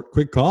just a short,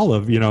 quick call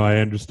of, I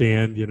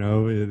understand,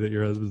 that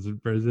your husband's the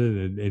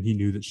president, and he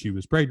knew that she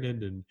was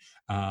pregnant, and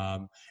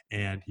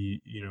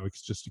he,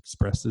 just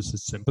expresses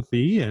his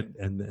sympathy,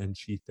 and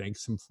she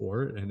thanks him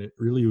for it, and it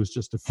really was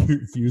just a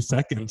few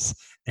seconds,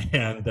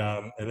 and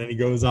then he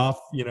goes off,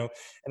 and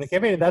the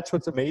campaign. And that's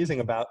what's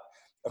amazing about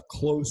a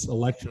close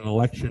election, an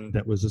election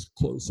that was as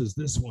close as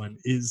this one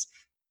is.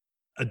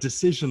 A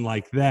decision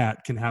like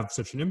that can have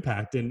such an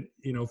impact, and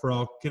for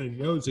all Kennedy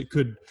knows, it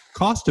could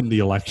cost him the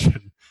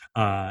election.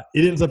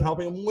 It ends up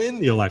helping him win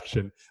the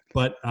election,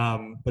 but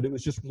it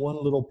was just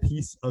one little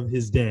piece of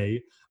his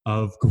day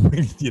of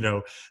going,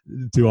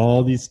 to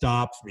all these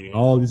stops, meeting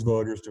all these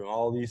voters, doing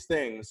all these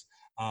things.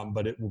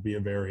 But it will be a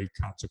very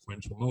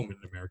consequential moment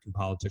in American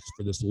politics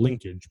for this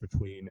linkage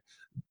between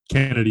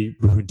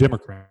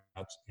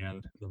Democrats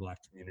and the Black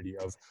community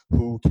of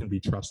who can be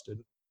trusted.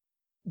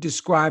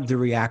 Describe the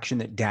reaction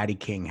that Daddy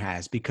King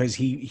has, because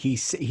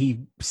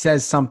he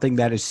says something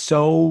that is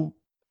so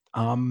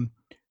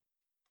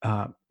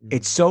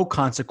it's so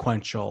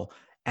consequential,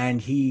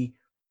 and he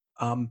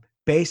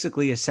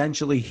basically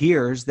essentially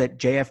hears that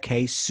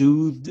JFK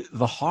soothed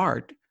the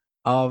heart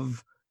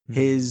of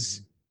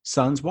his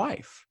son's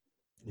wife.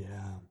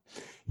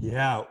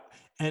 Yeah,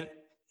 and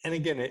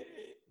again,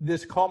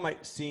 this call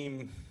might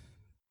seem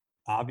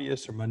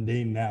obvious or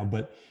mundane now,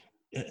 but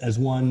as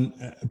one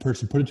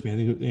person put it to me, I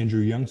think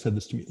Andrew Young said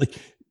this to me, like,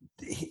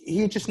 he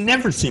had just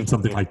never seen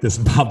something like this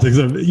in politics.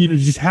 You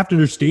just have to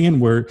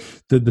understand where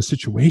the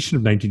situation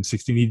of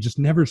 1916, he'd just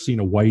never seen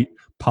a white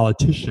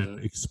politician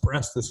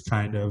express this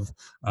kind of,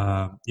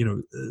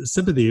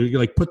 sympathy,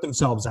 like put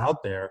themselves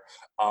out there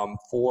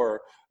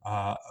for,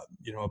 a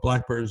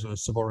Black person, a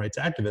civil rights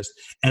activist.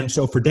 And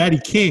so for Daddy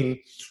King,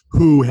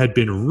 who had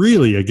been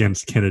really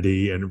against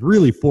Kennedy and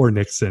really for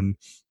Nixon,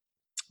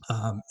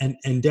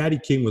 and Daddy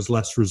King was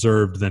less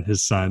reserved than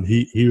his son.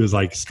 He was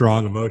like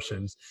strong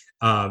emotions.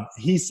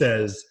 He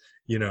says,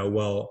 if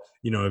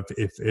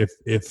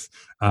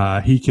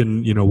he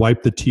can,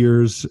 wipe the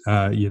tears,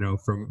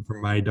 from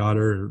my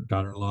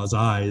daughter-in-law's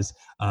eyes,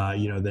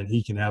 then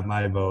he can have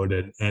my vote.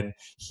 And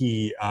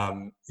he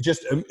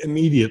just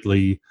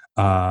immediately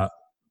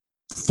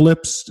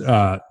flips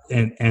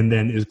and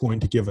then is going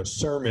to give a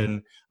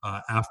sermon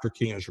after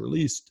King is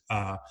released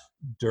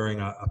during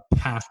a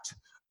packed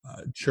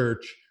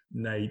church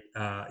night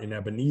in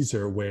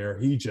Ebenezer, where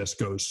he just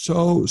goes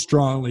so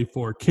strongly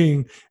for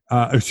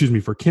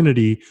for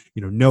Kennedy,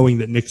 knowing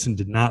that Nixon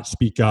did not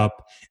speak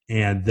up,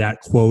 and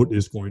that quote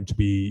is going to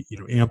be,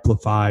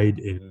 amplified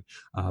in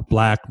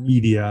Black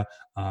media,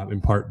 in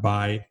part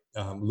by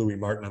Louis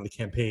Martin on the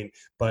campaign.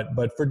 But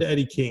for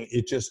Daddy King,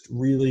 it just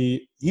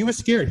really, he was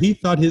scared. He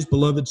thought his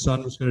beloved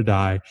son was going to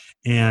die,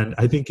 and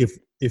I think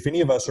if any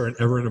of us are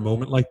ever in a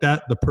moment like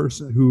that, the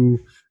person who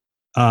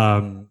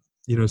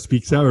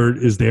speaks out or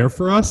is there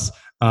for us,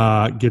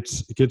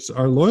 gets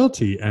our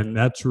loyalty. And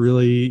that's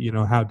really,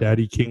 how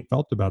Daddy King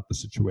felt about the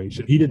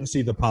situation. He didn't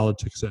see the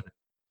politics in it.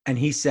 And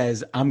he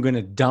says, I'm going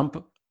to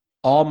dump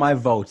all my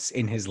votes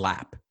in his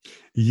lap.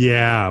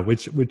 Yeah.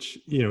 Which,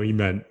 he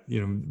meant,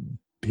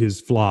 his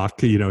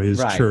flock,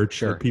 his church,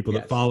 the people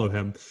that follow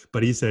him.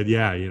 But he said,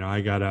 I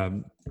got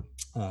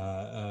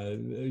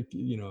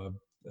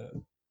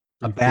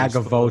a bag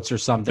of votes or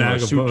something, or a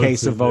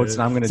suitcase of votes,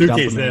 and I'm going to dump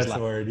them in his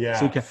lap.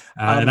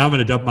 And I'm going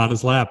to dump them on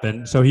his lap.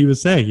 And so he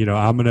was saying,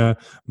 I'm going to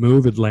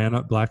move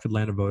Black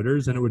Atlanta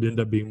voters, and it would end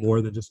up being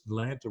more than just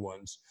Atlanta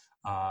ones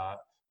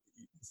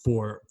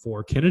for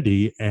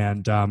Kennedy.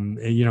 And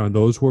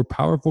those were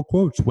powerful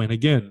quotes when,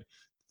 again,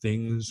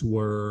 things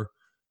were,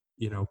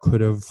 could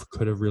have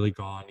really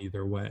gone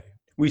either way.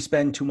 We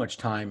spend too much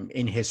time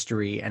in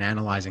history and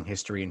analyzing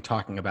history and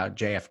talking about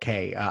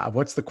JFK.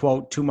 What's the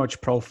quote? Too much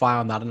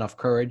profile, not enough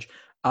courage.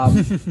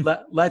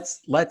 Let's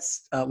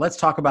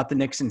talk about the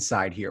Nixon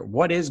side here.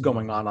 What is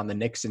going on the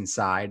Nixon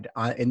side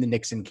in the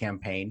Nixon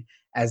campaign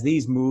as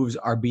these moves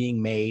are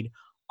being made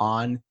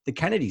on the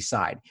Kennedy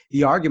side?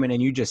 The argument,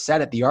 and you just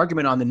said it, the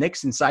argument on the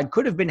Nixon side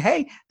could have been,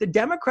 hey, the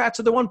Democrats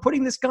are the one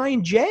putting this guy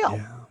in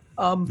jail.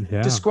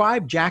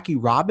 Describe Jackie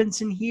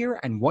Robinson here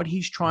and what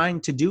he's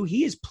trying to do.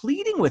 He is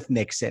pleading with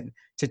Nixon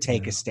to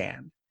take a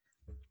stand.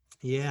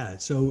 Yeah,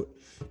 so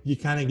you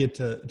kind of get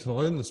to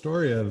learn the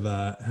story of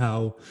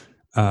how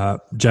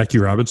Jackie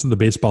Robinson, the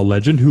baseball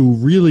legend, who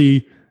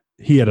really,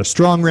 he had a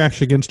strong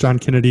reaction against John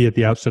Kennedy at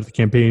the outset of the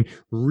campaign,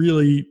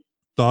 really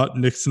thought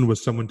Nixon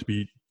was someone to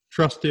be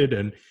trusted,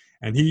 and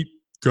he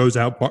goes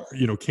out,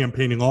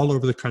 campaigning all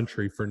over the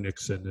country for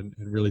Nixon, and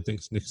really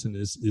thinks Nixon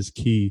is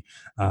key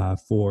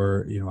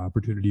for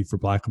opportunity for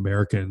Black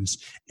Americans,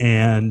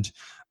 and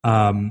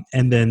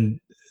then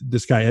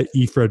this guy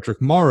E.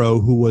 Frederick Morrow,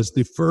 who was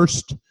the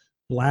first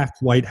Black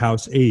White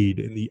House aide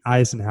in the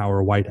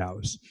Eisenhower White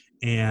House,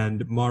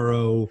 and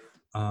Morrow,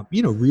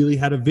 really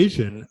had a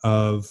vision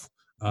of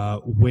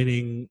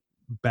winning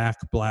back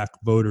Black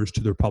voters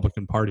to the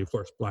Republican Party. Of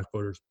course, Black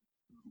voters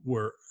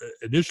were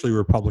initially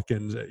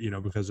Republicans,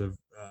 because of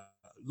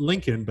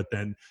Lincoln, but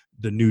then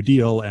the New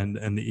Deal and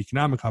the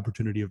economic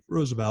opportunity of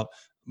Roosevelt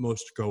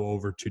most go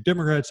over to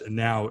Democrats, and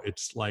now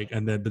it's like,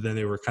 but then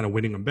they were kind of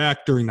winning them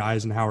back during the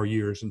Eisenhower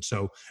years, and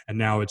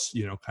now it's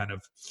kind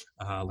of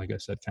like I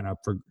said, kind of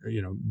for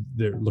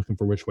they're looking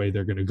for which way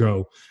they're going to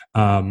go.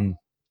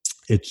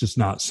 It's just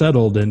not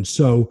settled, and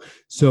so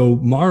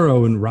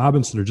Morrow and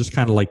Robinson are just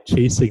kind of like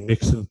chasing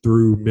Nixon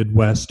through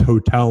Midwest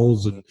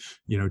hotels and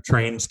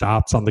train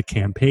stops on the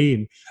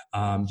campaign,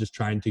 just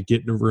trying to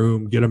get in a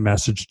room, get a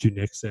message to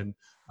Nixon.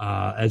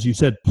 As you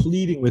said,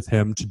 pleading with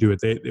him to do it.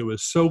 It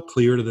was so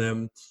clear to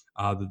them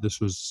that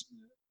this was,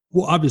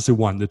 well, obviously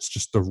one, that's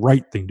just the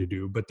right thing to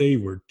do, but they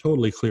were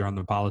totally clear on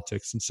the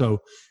politics. And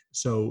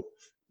so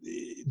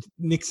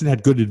Nixon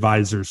had good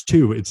advisors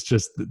too. It's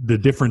just the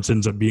difference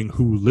ends up being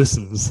who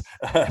listens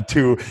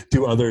to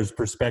others'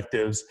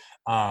 perspectives,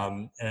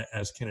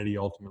 as Kennedy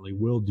ultimately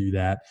will do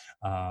that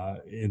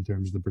in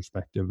terms of the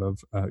perspective of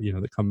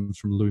that comes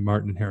from Louis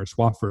Martin and Harris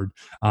Wofford.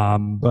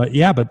 But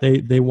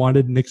they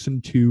wanted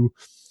Nixon to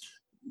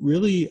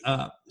really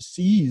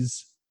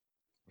seize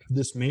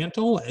this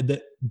mantle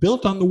that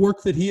built on the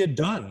work that he had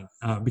done,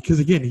 because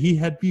again, he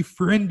had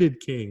befriended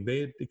King. They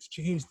had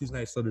exchanged these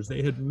nice letters.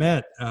 They had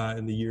met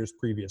in the years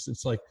previous.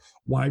 It's like,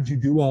 why'd you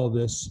do all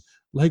this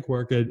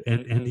legwork?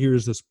 And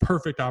here's this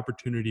perfect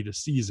opportunity to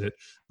seize it.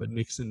 But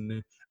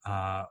Nixon,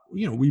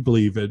 we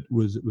believe it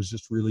was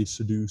just really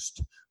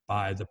seduced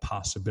by the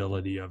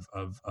possibility of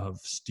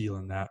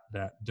stealing that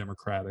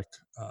Democratic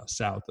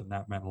South, and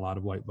that meant a lot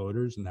of white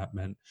voters, and that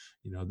meant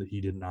that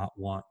he did not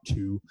want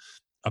to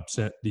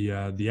upset the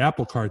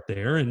apple cart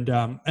there. And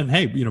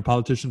hey,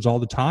 politicians all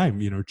the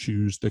time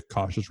choose the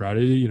cautious route.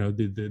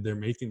 They're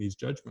making these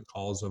judgment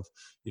calls of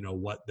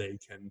what they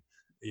can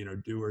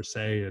do or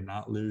say and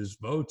not lose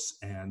votes.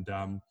 And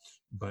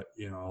but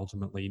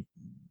ultimately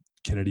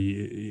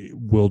Kennedy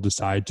will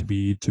decide to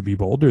be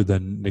bolder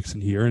than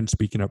Nixon here and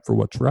speaking up for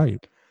what's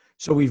right.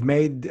 So we've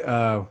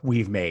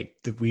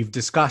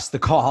discussed the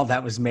call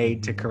that was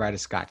made to Coretta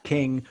Scott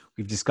King.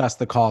 We've discussed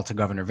the call to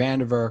Governor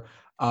Vandiver.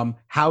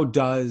 How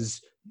does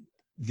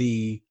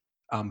the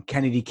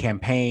Kennedy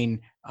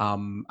campaign, I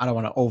don't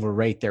want to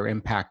overrate their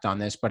impact on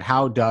this, but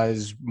how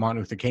does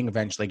Martin Luther King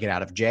eventually get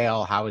out of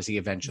jail? How is he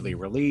eventually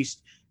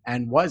released?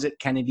 And was it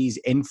Kennedy's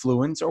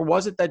influence, or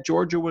was it that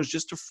Georgia was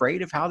just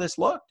afraid of how this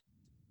looked?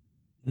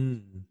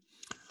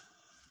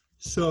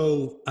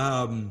 So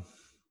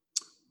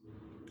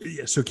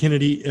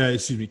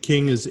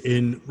King is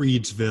in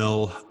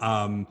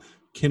Reidsville.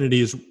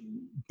 Kennedy is,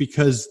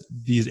 because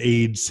these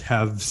aides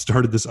have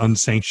started this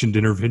unsanctioned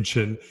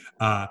intervention,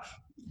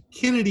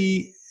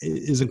 Kennedy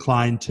is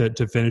inclined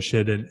to finish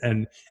it,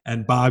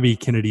 and Bobby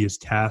Kennedy is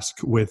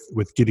tasked with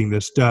getting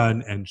this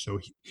done, and so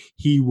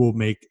he will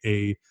make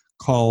a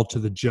call to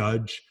the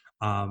judge.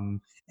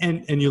 And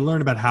you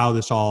learn about how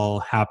this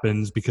all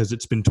happens, because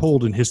it's been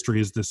told in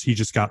history as this, he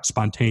just got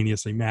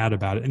spontaneously mad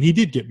about it, and he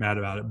did get mad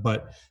about it,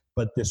 but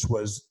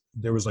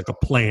there was like a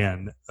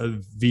plan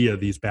via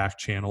these back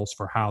channels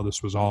for how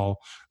this was all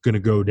going to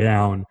go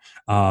down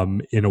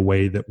in a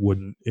way that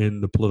wouldn't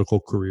end the political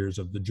careers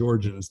of the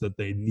Georgians that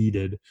they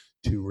needed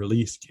to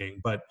release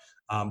King. But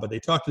they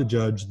talked to the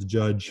judge. The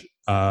judge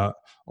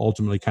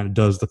ultimately kind of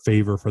does the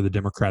favor for the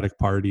Democratic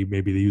Party.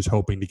 Maybe he was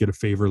hoping to get a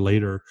favor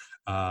later.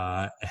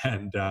 They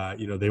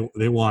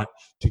want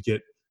to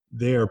get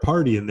their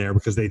party in there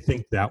because they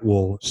think that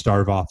will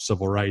starve off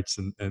civil rights,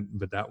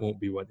 but that won't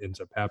be what ends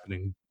up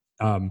happening.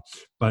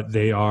 But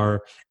they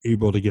are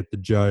able to get the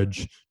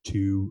judge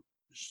to,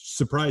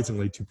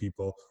 surprisingly to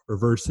people,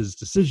 reverse his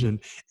decision.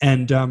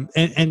 And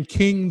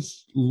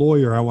King's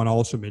lawyer, I want to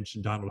also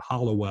mention Donald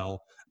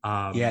Hollowell.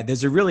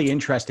 There's a really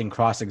interesting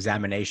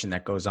cross-examination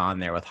that goes on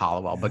there with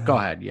Hollowell, but go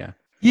ahead.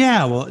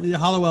 Yeah, well,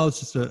 Hollowell is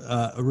just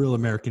a real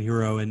American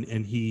hero,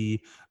 and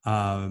he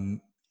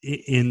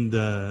in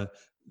the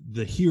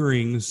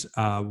hearings,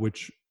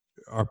 which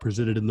are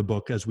presented in the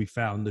book, as we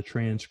found the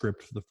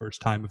transcript for the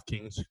first time of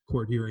King's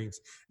court hearings,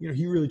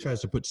 he really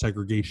tries to put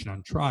segregation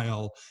on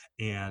trial,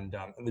 and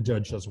the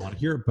judge doesn't want to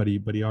hear it, but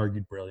he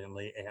argued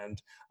brilliantly,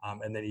 and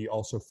then he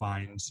also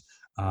finds,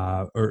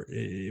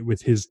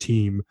 with his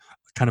team,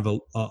 kind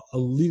of a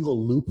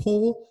legal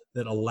loophole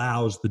that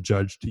allows the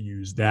judge to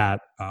use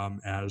that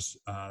as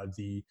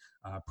the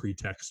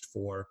pretext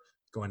for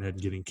going ahead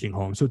and getting King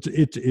home. So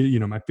it's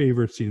my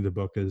favorite scene of the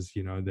book is,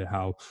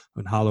 how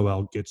when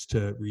Hollowell gets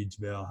to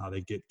Reidsville, how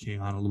they get King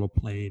on a little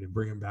plane and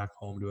bring him back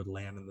home to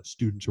Atlanta, and the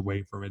students are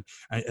waiting for him.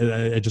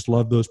 I just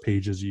love those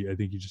pages. I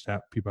think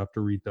people have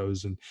to read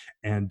those, so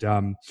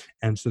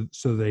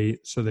they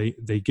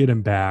get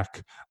him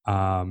back,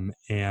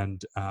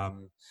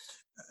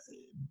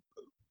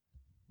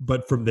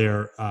 but from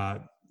there,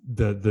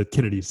 the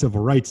Kennedy civil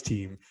rights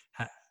team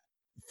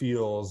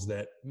feels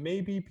that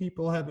maybe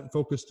people haven't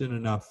focused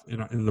enough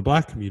in the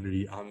Black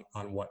community on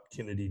what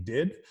Kennedy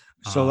did.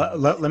 So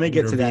let me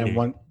get to that in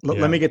one.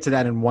 Let me get to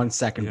that in 1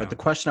 second. But the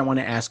question I want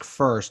to ask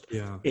first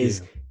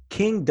is: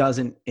 King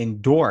doesn't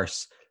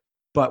endorse,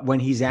 but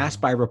when he's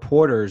asked by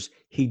reporters,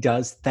 he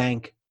does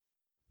thank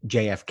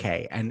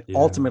JFK. And Yeah.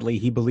 ultimately,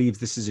 he believes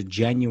this is a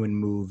genuine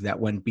move that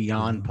went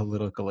beyond Mhm.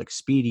 political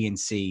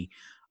expediency.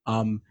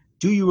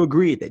 Do you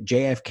agree that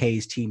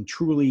JFK's team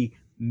truly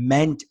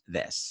meant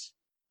this?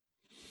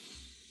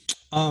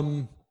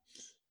 Um,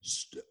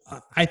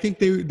 I think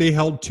they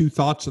held two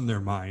thoughts in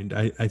their mind.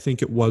 I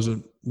think it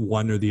wasn't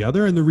one or the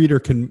other, and the reader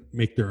can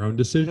make their own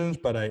decisions,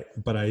 or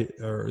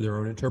their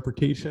own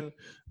interpretation.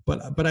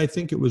 But I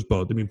think it was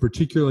both. I mean,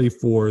 particularly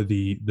for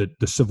the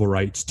civil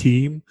rights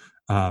team,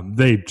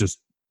 they just,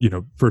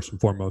 first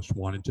and foremost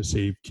wanted to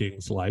save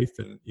King's life,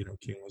 and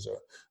King was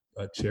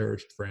a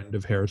cherished friend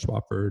of Harris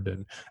Wofford,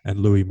 and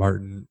Louis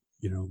Martin,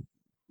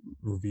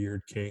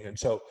 revered King, and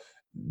so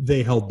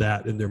they held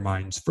that in their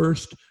minds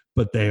first.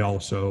 But they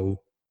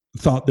also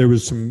thought there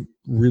was some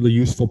really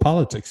useful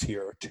politics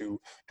here to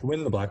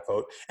win the black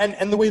vote.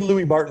 And the way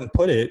Louis Martin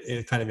put it,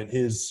 in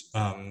his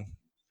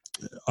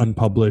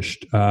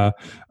unpublished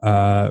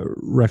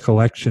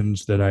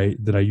recollections that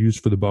I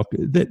used for the book,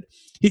 that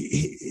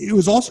it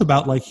was also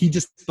about, like, he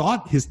just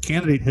thought his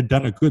candidate had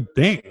done a good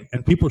thing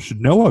and people should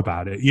know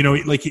about it.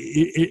 Like,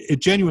 it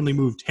genuinely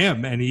moved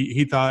him, and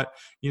he thought,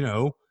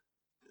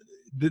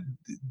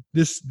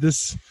 this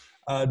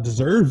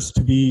deserves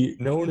to be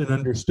known and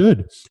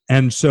understood.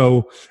 And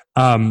so,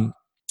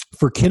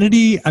 for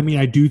Kennedy, I mean,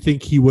 I do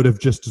think he would have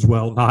just as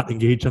well not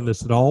engaged on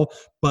this at all,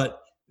 but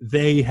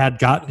they had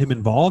gotten him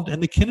involved,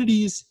 and the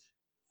Kennedys,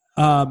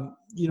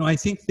 I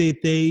think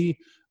they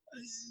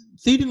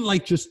didn't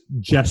like just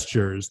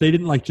gestures. They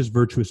didn't like just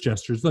virtuous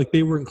gestures. Like,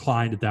 they were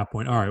inclined at that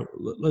point, all right,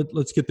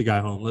 let's get the guy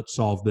home. Let's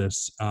solve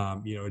this.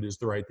 It is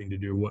the right thing to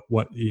do.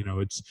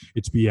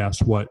 It's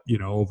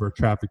BS. Over a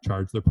traffic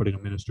charge, they're putting a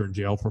minister in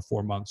jail for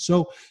 4 months.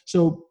 So,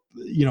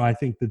 I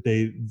think that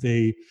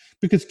they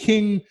because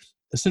King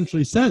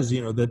essentially says,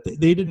 that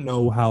they didn't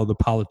know how the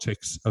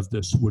politics of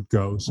this would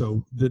go.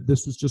 So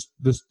this was just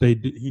this.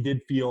 He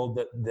did feel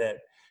that,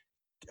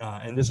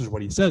 and this is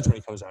what he says when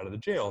he comes out of the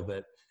jail,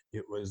 that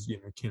it was,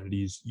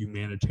 Kennedy's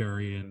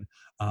humanitarian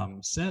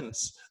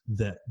sense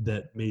that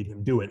made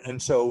him do it.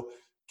 And so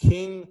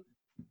King,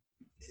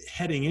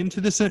 heading into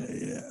this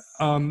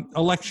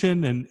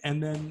election,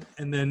 and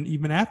then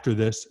even after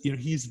this,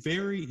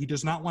 he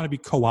does not want to be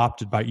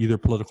co-opted by either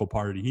political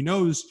party. He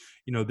knows,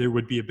 there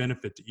would be a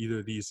benefit to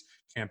either of these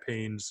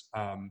campaigns,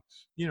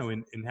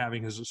 in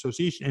having his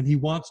association, and he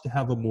wants to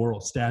have a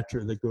moral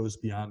stature that goes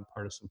beyond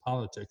partisan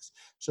politics.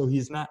 So he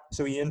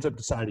ends up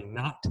deciding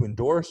not to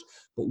endorse,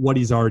 but what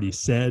he's already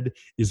said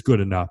is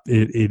good enough.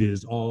 It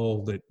is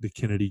all that the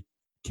Kennedy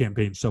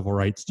campaign civil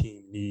rights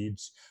team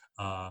needs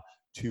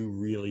to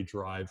really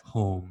drive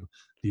home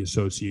the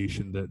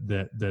association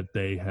that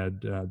they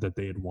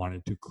had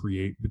wanted to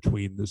create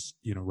between this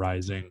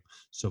rising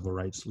civil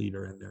rights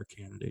leader and their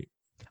candidate.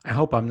 I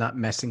hope I'm not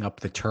messing up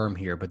the term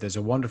here, but there's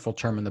a wonderful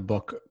term in the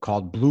book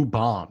called blue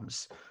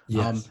bombs.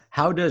 Yes.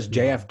 How does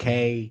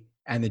JFK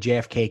and the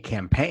JFK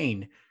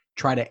campaign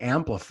try to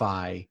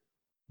amplify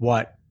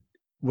what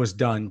was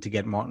done to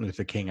get Martin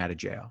Luther King out of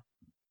jail?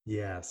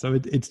 Yeah, so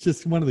it's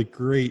just one of the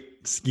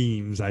great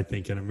schemes, I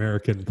think, in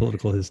American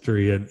political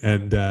history,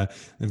 and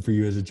for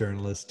you as a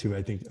journalist to,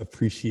 I think,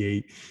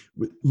 appreciate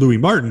Louis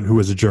Martin, who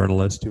was a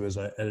journalist, who was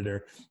an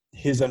editor,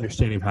 his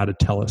understanding of how to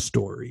tell a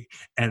story.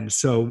 And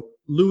so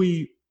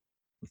Louis,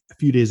 a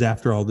few days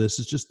after all this,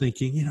 is just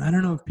thinking, I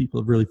don't know if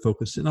people have really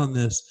focused in on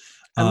this.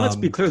 And let's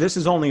be clear, this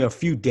is only a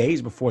few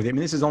days before.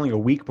 This is only a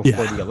week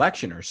before the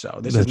election or so.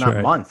 This is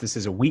not months. This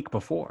is a week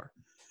before.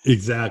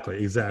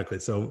 Exactly.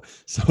 So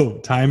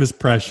time is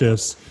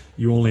precious.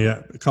 You only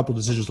have a couple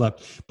decisions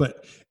left.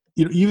 But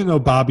even though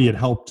Bobby had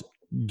helped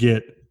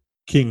get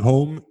King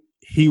home,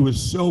 he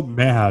was so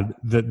mad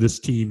that this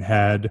team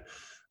had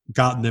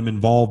gotten them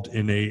involved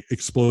in a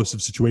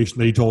explosive situation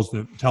that he tells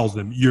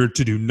them, you're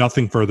to do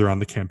nothing further on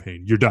the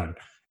campaign. You're done.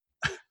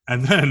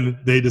 And then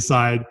they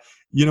decide,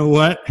 you know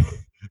what?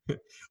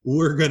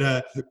 We're going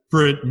to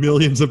print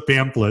millions of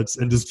pamphlets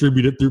and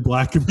distribute it through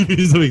black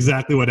communities of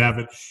exactly what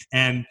happened.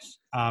 And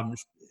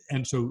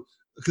so,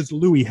 because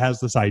Louis has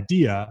this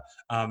idea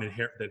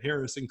that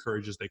Harris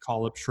encourages, they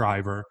call up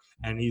Shriver,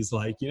 and he's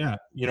like, we're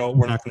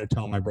not going to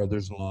tell my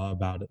brothers-in-law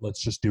about it.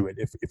 Let's just do it.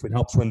 If it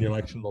helps win the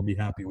election, they'll be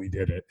happy we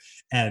did it,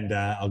 and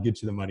I'll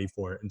get you the money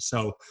for it. And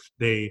so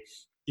they,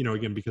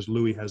 again, because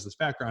Louis has this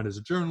background as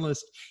a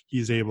journalist,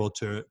 he's able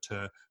to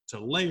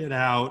lay it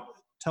out,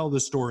 tell the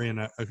story in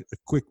a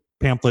quick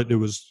pamphlet. It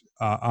was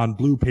on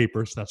blue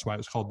paper, so that's why it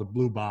was called the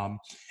Blue Bomb.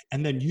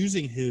 And then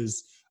using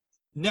his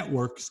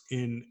networks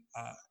in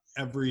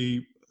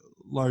every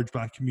large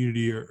black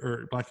community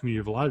or black community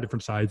of a lot of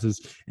different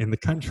sizes in the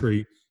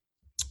country,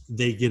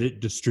 they get it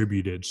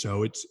distributed.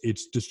 So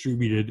it's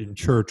distributed in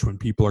church when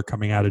people are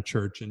coming out of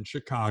church, in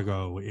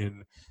Chicago,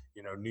 in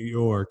New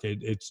York.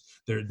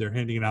 They're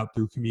handing it out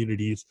through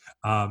communities,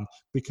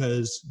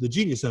 because the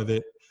genius of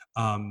it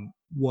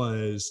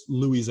was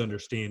Louis'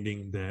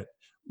 understanding that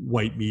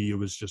white media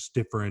was just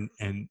different,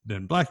 and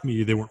then black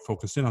media, they weren't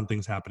focused in on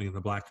things happening in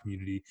the black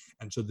community.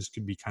 And so this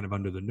could be kind of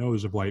under the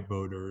nose of white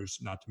voters,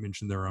 not to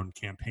mention their own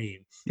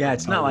campaign. Yeah,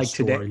 it's not like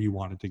today. He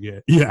wanted to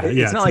get. Yeah,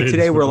 it's not like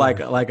today where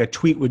like a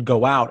tweet would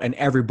go out and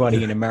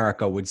everybody in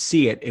America would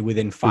see it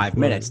within 5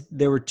 minutes.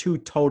 There were two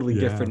totally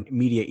different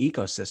media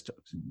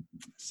ecosystems.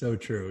 So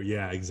true.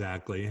 Yeah,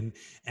 exactly.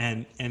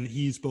 And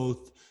he's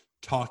both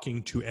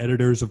talking to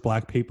editors of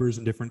black papers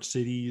in different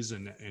cities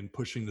and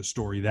pushing the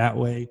story that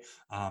way.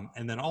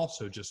 And then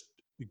also just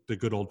the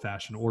good old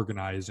fashioned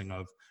organizing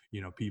of,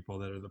 people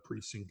that are the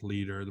precinct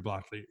leader, the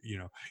block leader,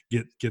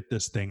 get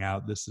this thing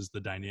out. This is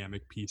the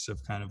dynamic piece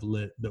of kind of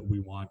lit that we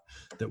want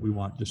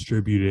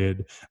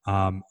distributed.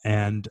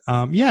 And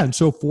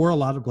so for a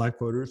lot of black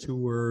voters who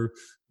were,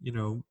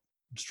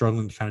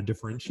 struggling to kind of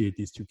differentiate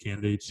these two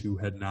candidates who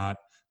had not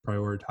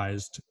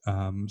prioritized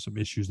some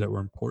issues that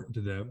were important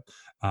to them.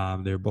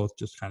 They're both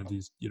just kind of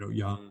these,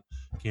 young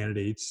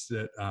candidates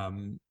that,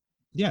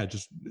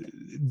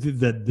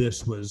 that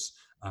this was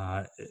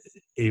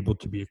able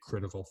to be a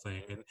critical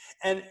thing.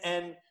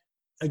 And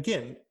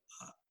again,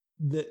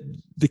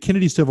 the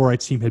Kennedy Civil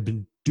Rights Team had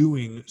been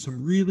doing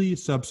some really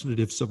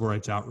substantive civil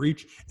rights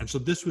outreach, and so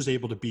this was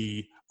able to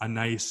be a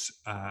nice,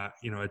 a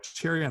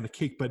cherry on the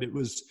cake. But it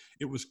was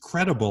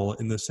credible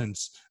in the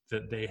sense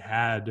that they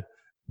had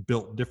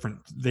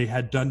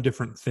done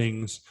different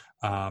things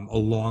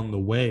along the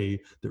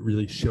way that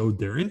really showed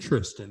their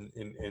interest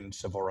in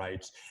civil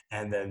rights.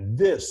 And then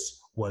this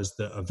was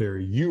a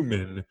very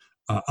human,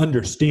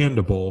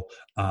 understandable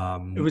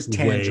it was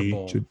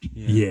tangible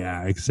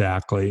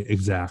way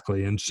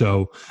exactly. And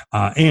so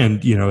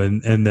and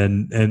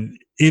then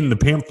in the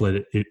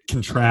pamphlet it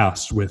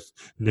contrasts with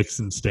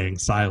Nixon staying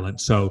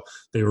silent, so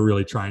they were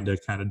really trying to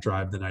kind of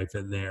drive the knife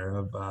in there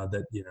of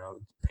that,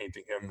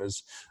 painting him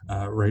as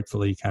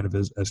rightfully kind of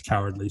as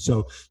cowardly.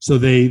 So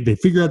they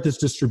figure out this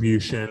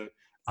distribution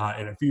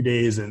in a few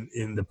days and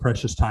in the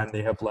precious time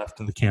they have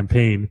left in the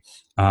campaign.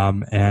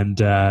 And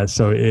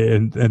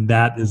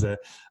that is a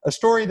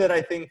story that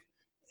I think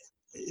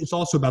it's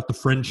also about the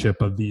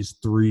friendship of these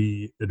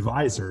three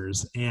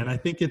advisors. And I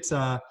think it's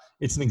an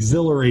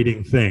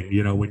exhilarating thing,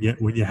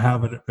 when you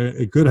have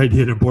a good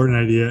idea, an important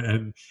idea,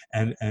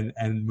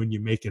 and when you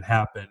make it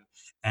happen,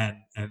 and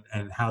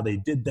how they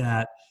did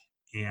that,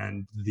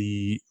 and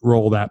the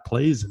role that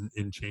plays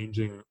in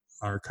changing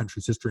our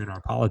country's history and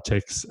our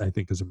politics, I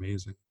think is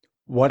amazing.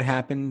 What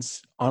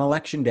happens on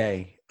election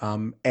day?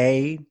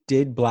 A,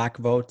 did black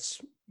votes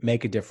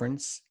make a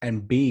difference?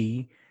 And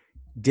B,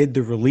 did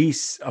the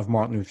release of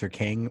Martin Luther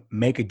King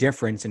make a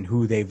difference in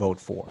who they vote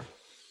for?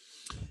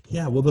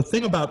 Yeah, well, the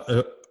thing about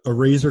a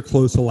razor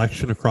close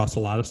election across a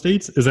lot of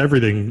states is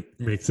everything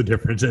makes a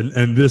difference.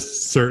 And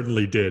this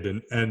certainly did.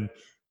 And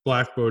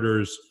black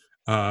voters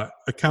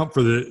account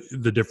for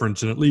the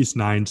difference in at least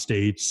 9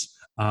 states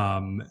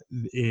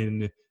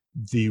in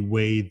the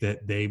way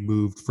that they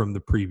moved from the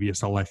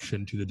previous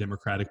election to the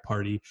Democratic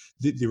Party.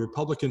 The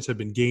Republicans have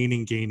been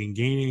gaining.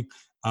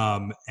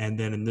 And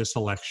then in this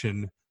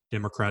election,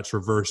 Democrats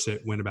reverse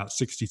it, win about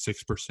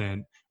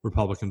 66%.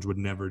 Republicans would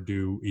never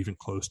do even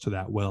close to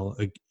that well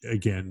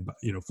again. But,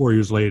 4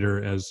 years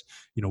later, as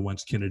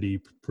once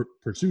Kennedy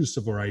pursues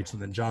civil rights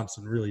and then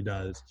Johnson really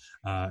does,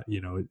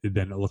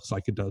 then it looks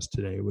like it does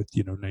today with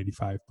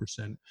 95%,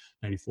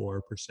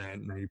 94%,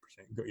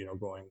 90%,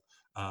 going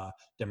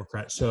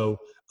Democrat. So,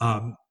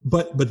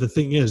 but the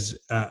thing is,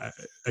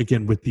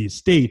 again, with these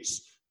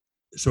states,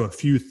 so a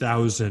few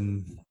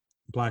thousand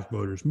black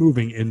voters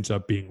moving ends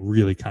up being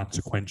really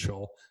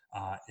consequential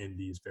in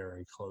these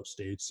very close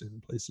states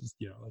in places,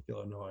 like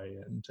Illinois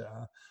and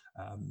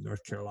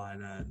North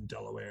Carolina and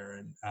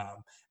Delaware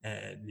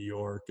and New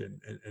York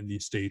and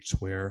these states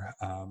where,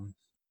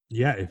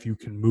 if you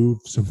can move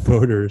some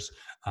voters,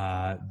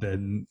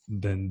 then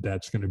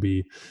that's going to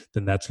be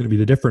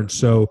the difference.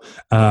 So,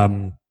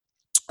 and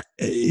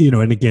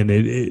again,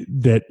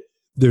 that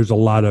there's a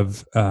lot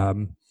of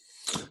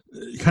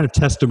kind of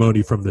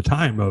testimony from the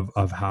time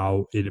of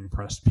how it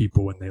impressed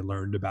people when they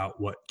learned about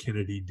what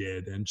Kennedy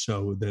did. And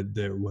so that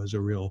there was a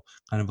real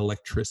kind of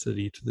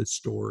electricity to this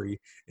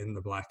story in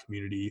the black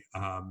community.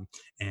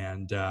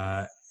 And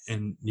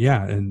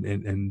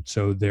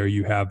so there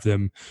you have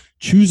them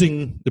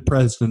choosing the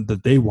president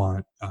that they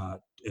want,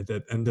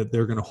 and that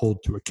they're going to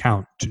hold to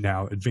account to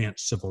now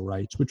advance civil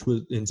rights, which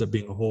ends up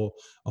being a whole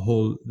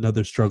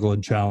another struggle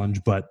and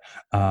challenge, but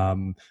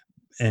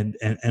and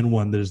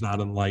one that is not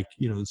unlike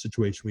the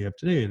situation we have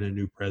today in a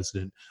new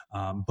president.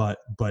 But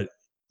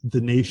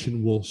the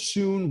nation will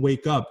soon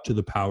wake up to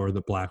the power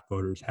that black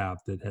voters have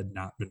that had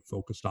not been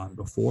focused on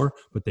before,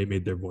 but they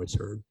made their voice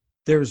heard.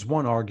 There's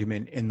one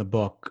argument in the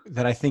book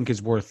that I think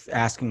is worth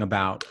asking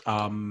about.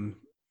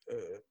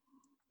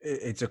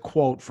 It's a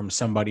quote from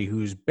somebody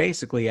who's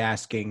basically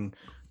asking,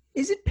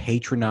 is it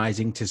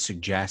patronizing to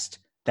suggest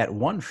that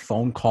one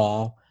phone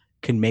call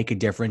can make a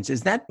difference?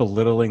 Is that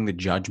belittling the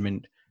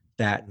judgment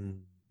that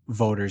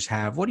voters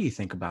have? What do you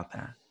think about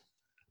that?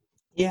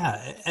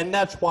 Yeah, and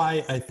that's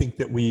why I think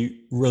that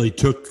we really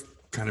took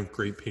kind of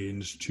great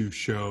pains to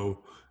show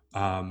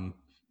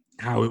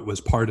how it was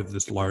part of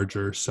this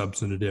larger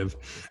substantive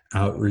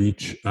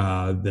outreach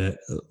that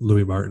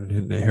Louis Martin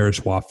and Harris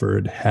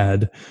Wofford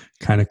had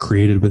kind of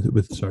created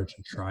with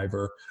Sergeant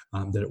Shriver,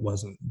 that it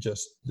wasn't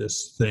just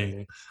this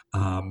thing.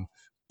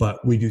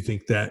 But we do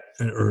think that,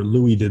 or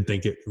Louis did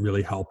think it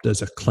really helped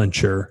as a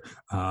clincher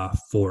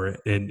for it,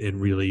 and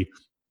really,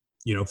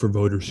 for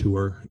voters who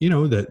were,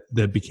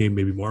 that became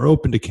maybe more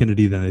open to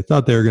Kennedy than they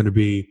thought they were going to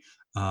be,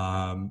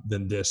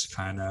 then this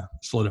kind of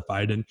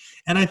solidified. And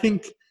I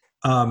think,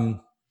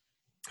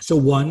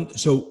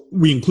 so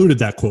we included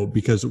that quote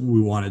because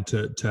we wanted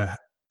to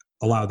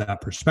allow that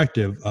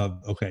perspective of,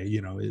 okay,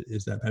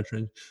 is that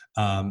patronage?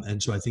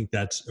 And so I think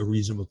that's a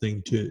reasonable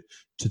thing to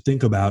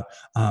think about.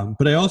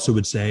 But I also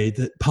would say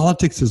that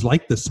politics is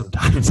like this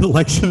sometimes.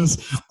 Elections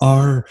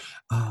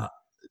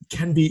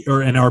can be,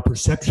 and our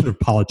perception of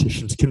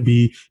politicians can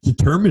be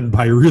determined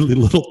by really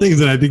little things.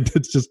 And I think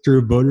that's just true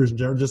of voters in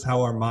general, just how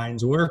our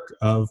minds work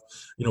of,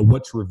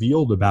 what's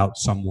revealed about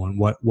someone,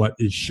 what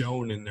is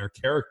shown in their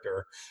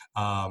character.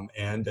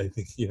 And I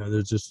think,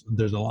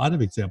 there's a lot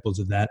of examples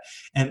of that.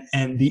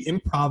 And the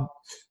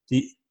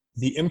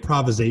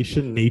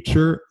improvisation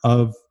nature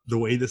of the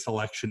way this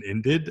election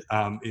ended,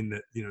 in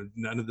that,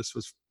 none of this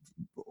was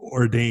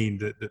ordained,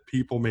 that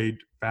people made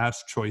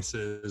fast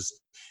choices,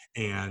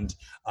 and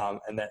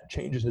that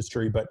changes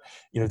history. But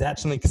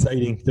that's an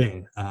exciting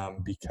thing,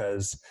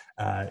 because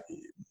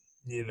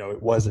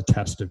it was a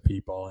test of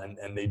people,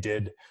 and they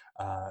did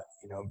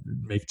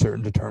make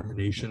certain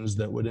determinations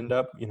that would end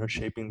up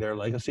shaping their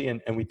legacy.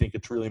 And we think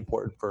it's really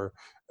important for,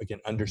 again,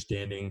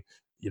 understanding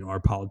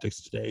our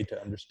politics today,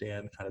 to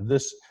understand kind of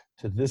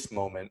this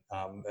moment,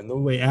 and the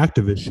way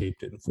activists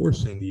shaped it, and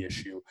forcing the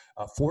issue,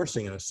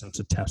 forcing in a sense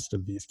a test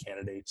of these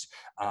candidates.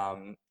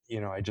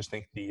 I just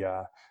think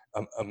the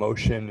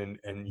emotion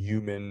and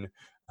human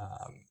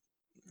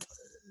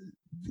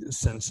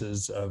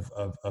senses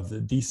of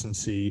the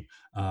decency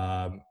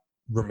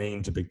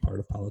remains a big part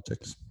of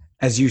politics.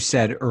 As you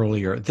said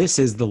earlier, this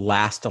is the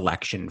last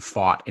election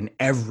fought in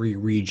every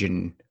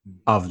region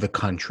of the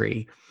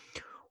country.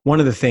 One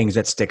of the things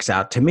that sticks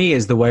out to me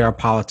is the way our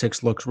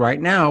politics looks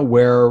right now,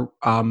 where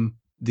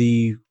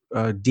the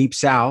Deep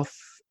South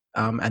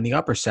and the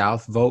Upper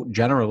South vote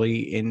generally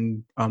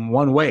in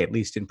one way, at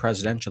least in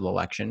presidential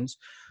elections.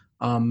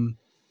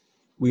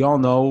 We all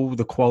know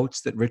the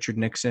quotes that Richard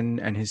Nixon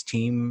and his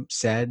team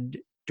said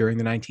during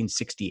the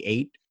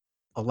 1968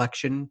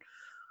 election.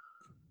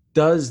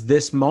 Does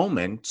this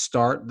moment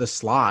start the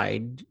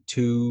slide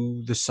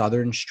to the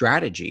Southern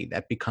strategy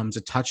that becomes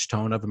a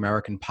touchstone of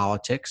American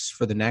politics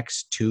for the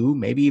next 2,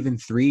 maybe even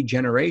 3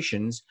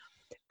 generations?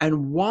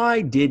 And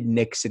why did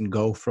Nixon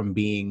go from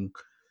being,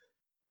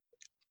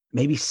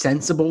 maybe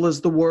sensible is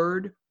the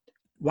word,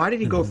 why did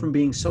he go from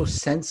being so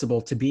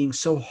sensible to being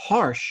so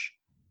harsh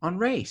on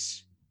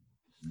race?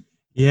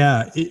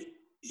 Yeah, it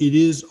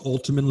is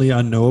ultimately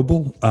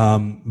unknowable,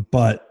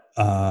 but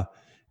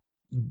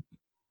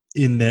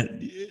in that,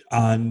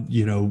 on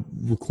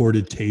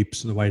recorded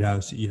tapes in the White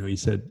House, he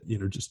said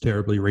just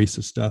terribly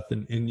racist stuff,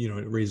 and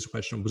it raises the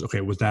question,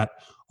 was that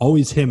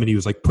always him, and he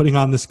was like putting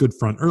on this good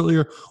front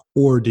earlier,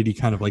 or did he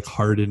kind of like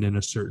harden in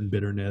a certain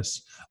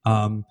bitterness?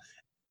 And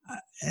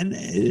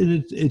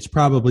it's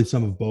probably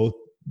some of both,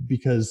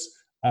 because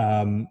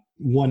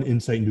one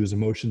insight into his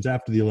emotions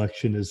after the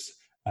election is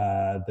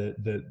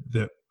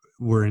that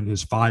were in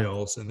his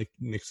files in the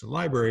Nixon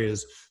library,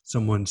 is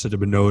someone sent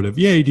him a note of,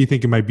 do you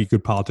think it might be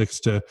good politics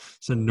to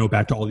send a note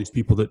back to all these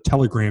people that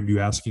telegrammed you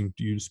asking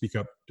you to speak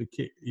up to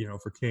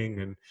for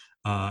King,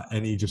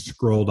 and he just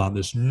scrolled on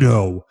this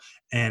no.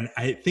 And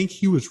I think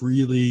he was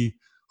really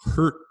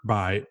hurt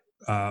by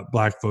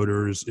black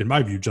voters, in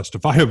my view,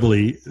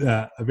 justifiably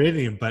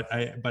evading him. But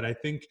I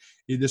think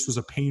this was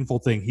a painful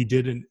thing. He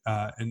did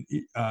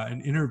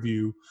an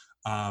interview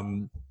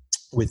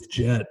with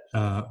Jet,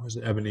 was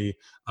it Ebony,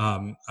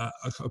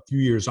 a few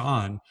years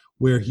on,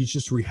 where he's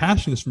just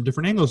rehashing this from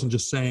different angles and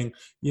just saying,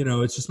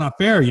 it's just not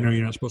fair. You're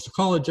not supposed to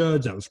call a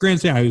judge. That was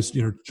grandstanding. I was,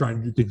 trying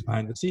to do things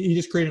behind the scenes. He's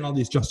just creating all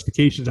these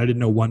justifications. I didn't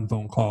know one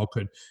phone call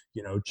could,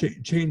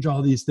 change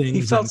all these things.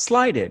 He felt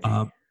slighted.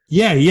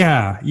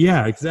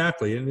 Yeah,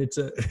 exactly. And it's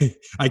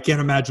I can't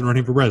imagine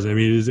running for president.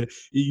 I mean,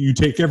 you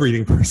take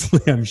everything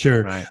personally, I'm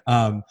sure. Right.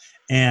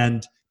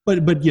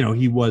 But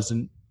he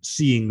wasn't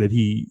seeing that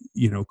he,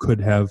 could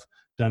have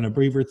done a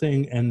braver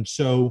thing. And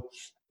so,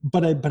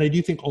 but I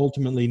do think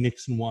ultimately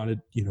Nixon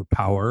wanted,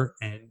 power,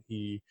 and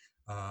he,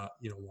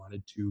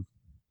 wanted to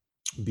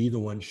be the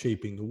one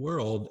shaping the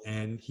world.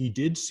 And he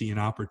did see an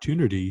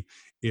opportunity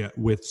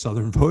with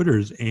Southern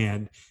voters,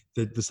 and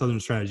the Southern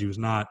strategy was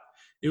not,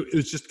 it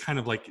was just kind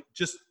of like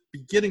just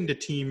beginning to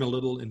team a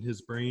little in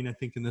his brain, I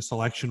think, in this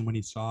election, when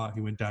he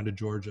went down to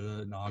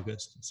Georgia in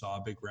August and saw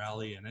a big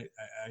rally. And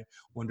I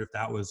wonder if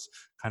that was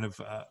kind of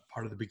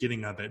part of the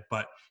beginning of it.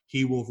 But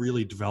he will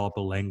really develop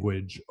a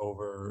language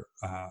over,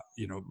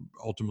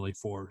 ultimately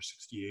for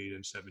 68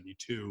 and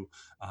 72,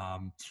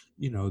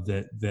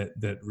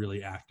 that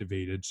really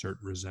activated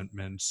certain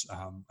resentments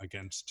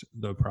against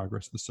the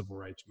progress of the civil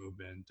rights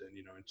movement. And,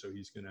 and so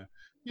he's going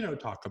to,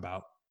 talk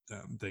about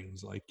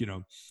things like,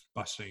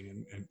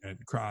 busing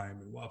and crime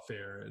and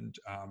welfare and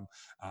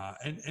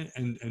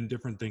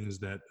different things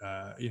that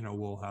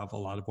will have a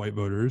lot of white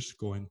voters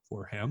going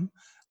for him.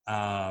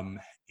 And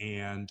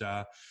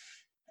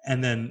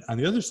then on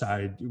the other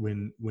side,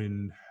 when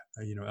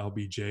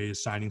LBJ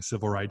is signing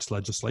civil rights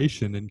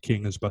legislation and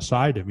King is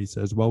beside him, he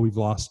says, well, we've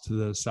lost to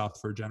the South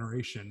for a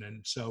generation.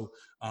 And so,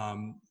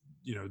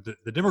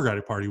 the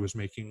Democratic Party was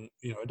making,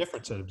 a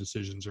different set of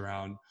decisions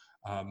around,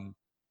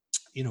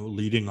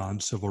 leading on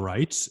civil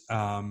rights.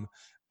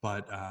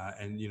 But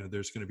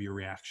there's going to be a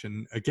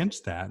reaction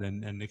against that.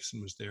 And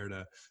Nixon was there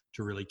to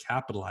really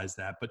capitalize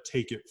that, but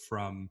take it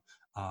from,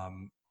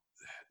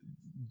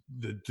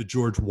 the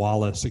George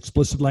Wallace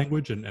explicit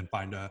language and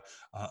find a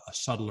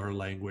subtler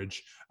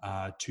language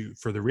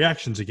for the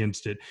reactions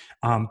against it.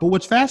 But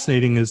what's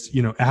fascinating is,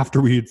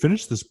 after we had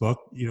finished this book,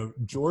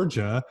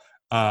 Georgia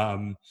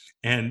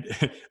and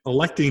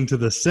electing to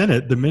the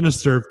Senate the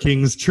minister of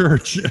King's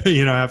Church,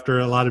 after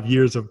a lot of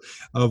years of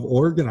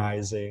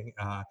organizing,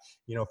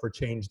 for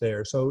change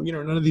there. So,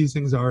 none of these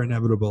things are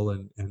inevitable,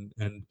 and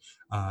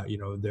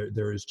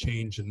there is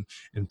change in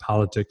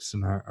politics,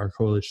 and our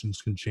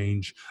coalitions can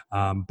change.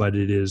 But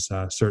it is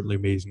certainly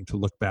amazing to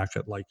look back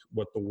at like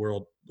what the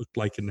world looked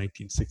like in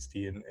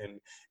 1960 and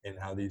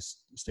how these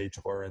states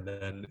were, and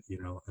then,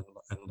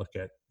 and look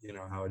at,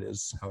 how it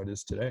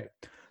is today.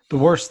 The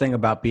worst thing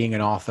about being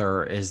an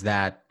author is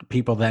that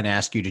people then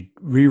ask you to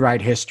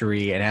rewrite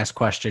history and ask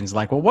questions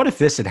like, well, what if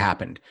this had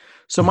happened?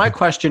 So my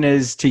question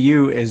is to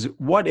you is,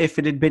 what if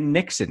it had been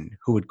Nixon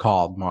who had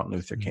called Martin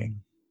Luther King?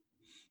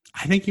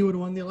 I think he would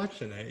have won the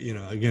election.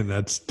 Again,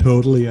 that's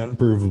totally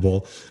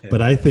unprovable. Yeah.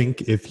 But I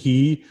think if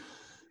he,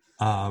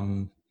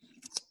 if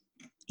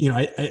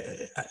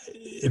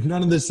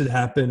none of this had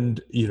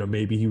happened,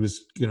 maybe he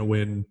was going to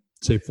win,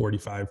 say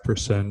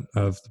 45%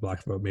 of the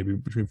black vote, maybe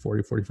between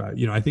 40 and 45.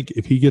 I think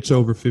if he gets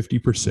over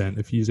 50%,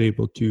 if he's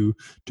able to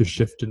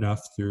shift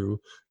enough through,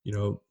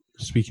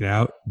 speaking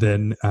out,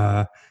 then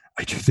I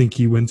do think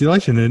he wins the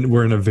election. And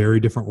we're in a very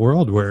different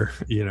world where,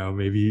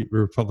 maybe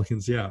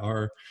Republicans,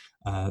 are,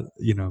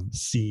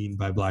 seen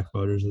by black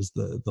voters as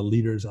the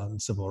leaders on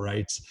civil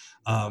rights.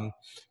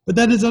 But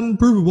that is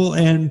unprovable.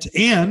 And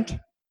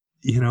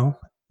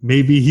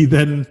maybe he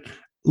then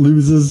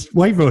loses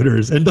white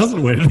voters and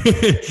doesn't win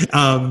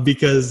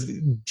because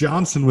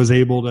Johnson was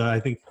able to, I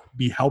think,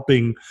 be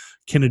helping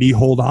Kennedy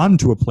hold on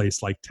to a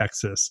place like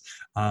Texas,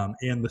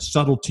 and the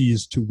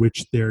subtleties to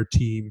which their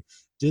team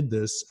did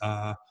this,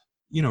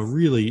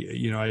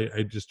 really,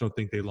 I just don't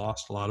think they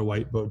lost a lot of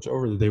white votes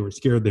over that. They were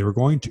scared they were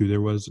going to.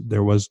 There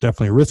was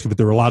definitely a risk of it.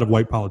 There were a lot of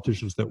white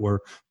politicians that were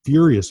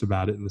furious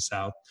about it in the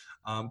South,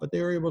 but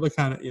they were able to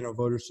kind of,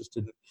 voters just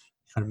didn't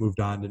kind of moved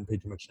on, didn't pay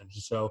too much attention.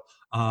 So,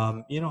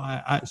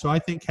 I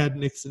think had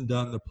Nixon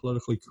done the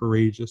politically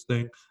courageous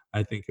thing,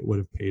 I think it would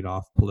have paid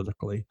off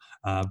politically,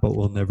 but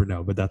we'll never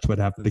know. But that's what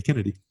happened to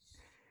Kennedy.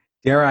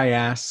 Dare I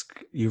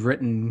ask, you've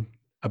written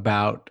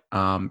about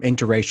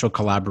interracial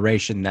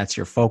collaboration. That's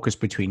your focus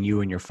between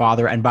you and your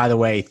father. And by the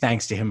way,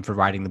 thanks to him for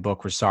writing the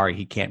book. We're sorry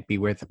he can't be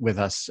with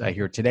us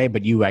here today,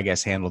 but you, I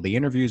guess, handle the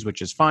interviews,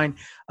 which is fine.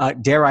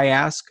 Dare I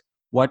ask,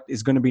 what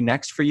is going to be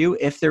next for you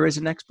if there is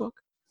a next book?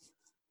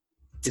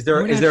 Is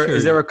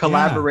there a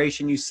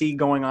collaboration you see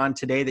going on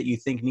today that you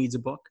think needs a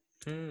book?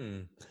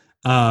 We're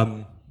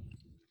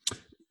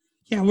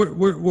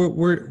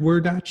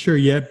not sure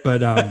yet,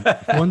 but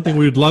one thing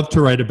we'd love to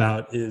write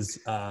about is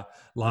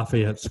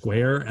Lafayette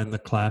Square and the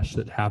clash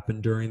that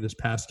happened during this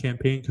past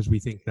campaign, because we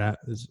think that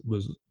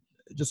was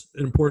just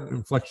an important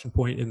inflection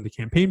point in the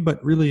campaign,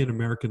 but really in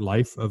American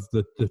life of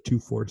the two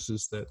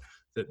forces that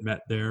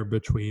met there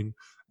between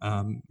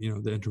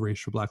the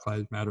interracial Black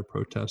Lives Matter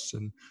protests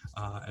and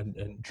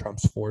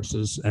Trump's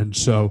forces. And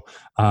so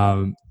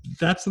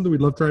that's something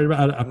we'd love to write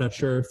about. I'm not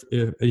sure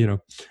if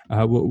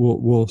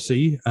we'll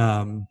see.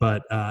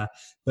 But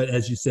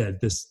as you said,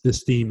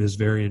 this theme is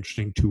very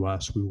interesting to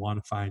us. We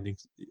want to find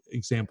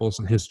examples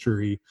in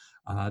history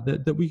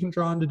that we can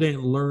draw on today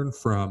and learn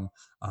from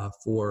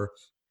for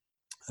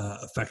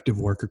effective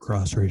work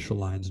across racial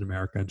lines in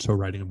America. And so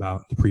writing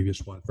about the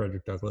previous one,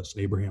 Frederick Douglass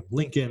and Abraham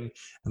Lincoln,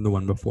 and the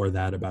one before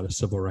that about a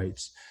civil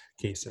rights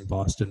case in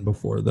Boston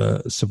before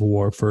the Civil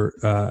War for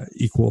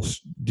equal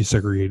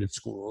desegregated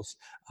schools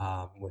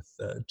with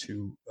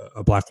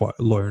a black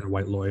lawyer and a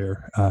white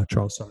lawyer,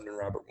 Charles Sumner and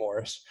Robert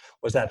Morris,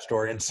 was that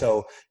story. And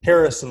so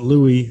Harris and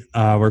Louis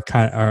are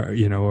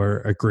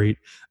a great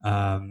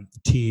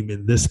team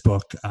in this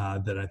book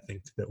that I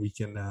think that we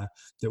can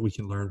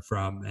learn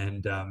from.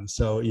 And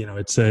so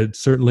it's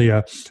certainly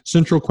a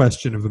central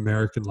question of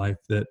American life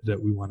that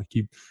we want to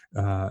keep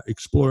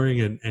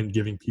exploring and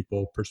giving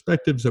people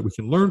perspectives that we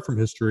can learn from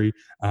history,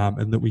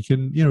 and that we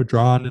can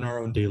draw on in our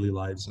own daily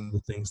lives, and the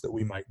things that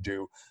we might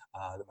do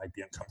that might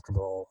be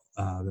uncomfortable,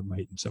 that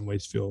might in some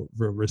ways feel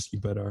real risky,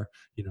 but are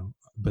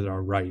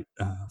right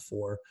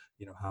for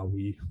how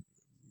we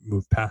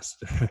move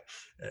past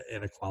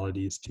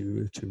inequalities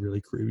to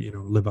really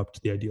live up to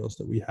the ideals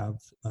that we have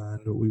and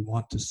what we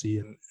want to see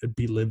and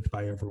be lived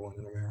by everyone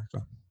in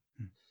America.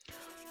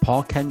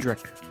 Paul Kendrick,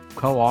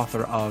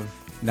 co-author of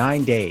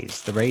 9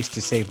 Days, The Race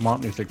to Save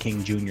Martin Luther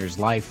King Jr.'s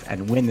Life and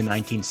Win the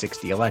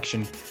 1960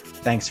 Election.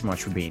 Thanks so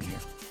much for being here.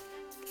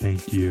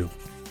 Thank you.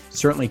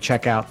 Certainly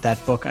check out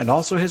that book and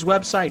also his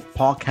website,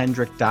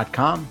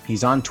 paulkendrick.com.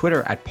 He's on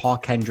Twitter at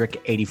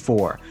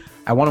paulkendrick84.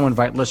 I want to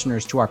invite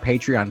listeners to our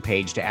Patreon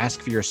page to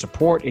ask for your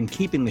support in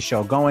keeping the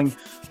show going.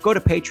 Go to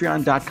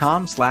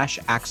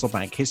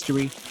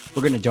patreon.com/AxelBankHistory.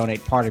 We're going to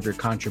donate part of your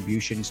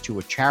contributions to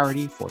a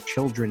charity for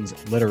children's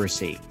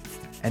literacy.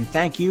 And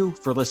thank you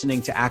for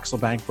listening to Axel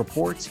Bank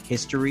Reports,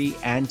 History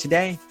and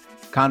Today,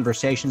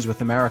 conversations with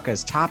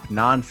America's top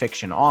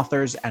nonfiction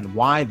authors and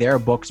why their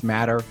books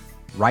matter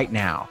right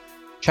now.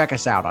 Check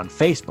us out on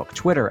Facebook,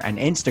 Twitter, and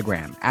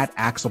Instagram at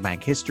Axel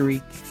Bank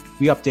History.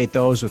 We update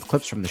those with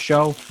clips from the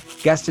show,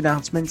 guest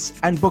announcements,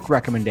 and book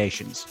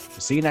recommendations. We'll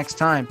see you next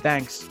time.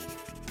 Thanks.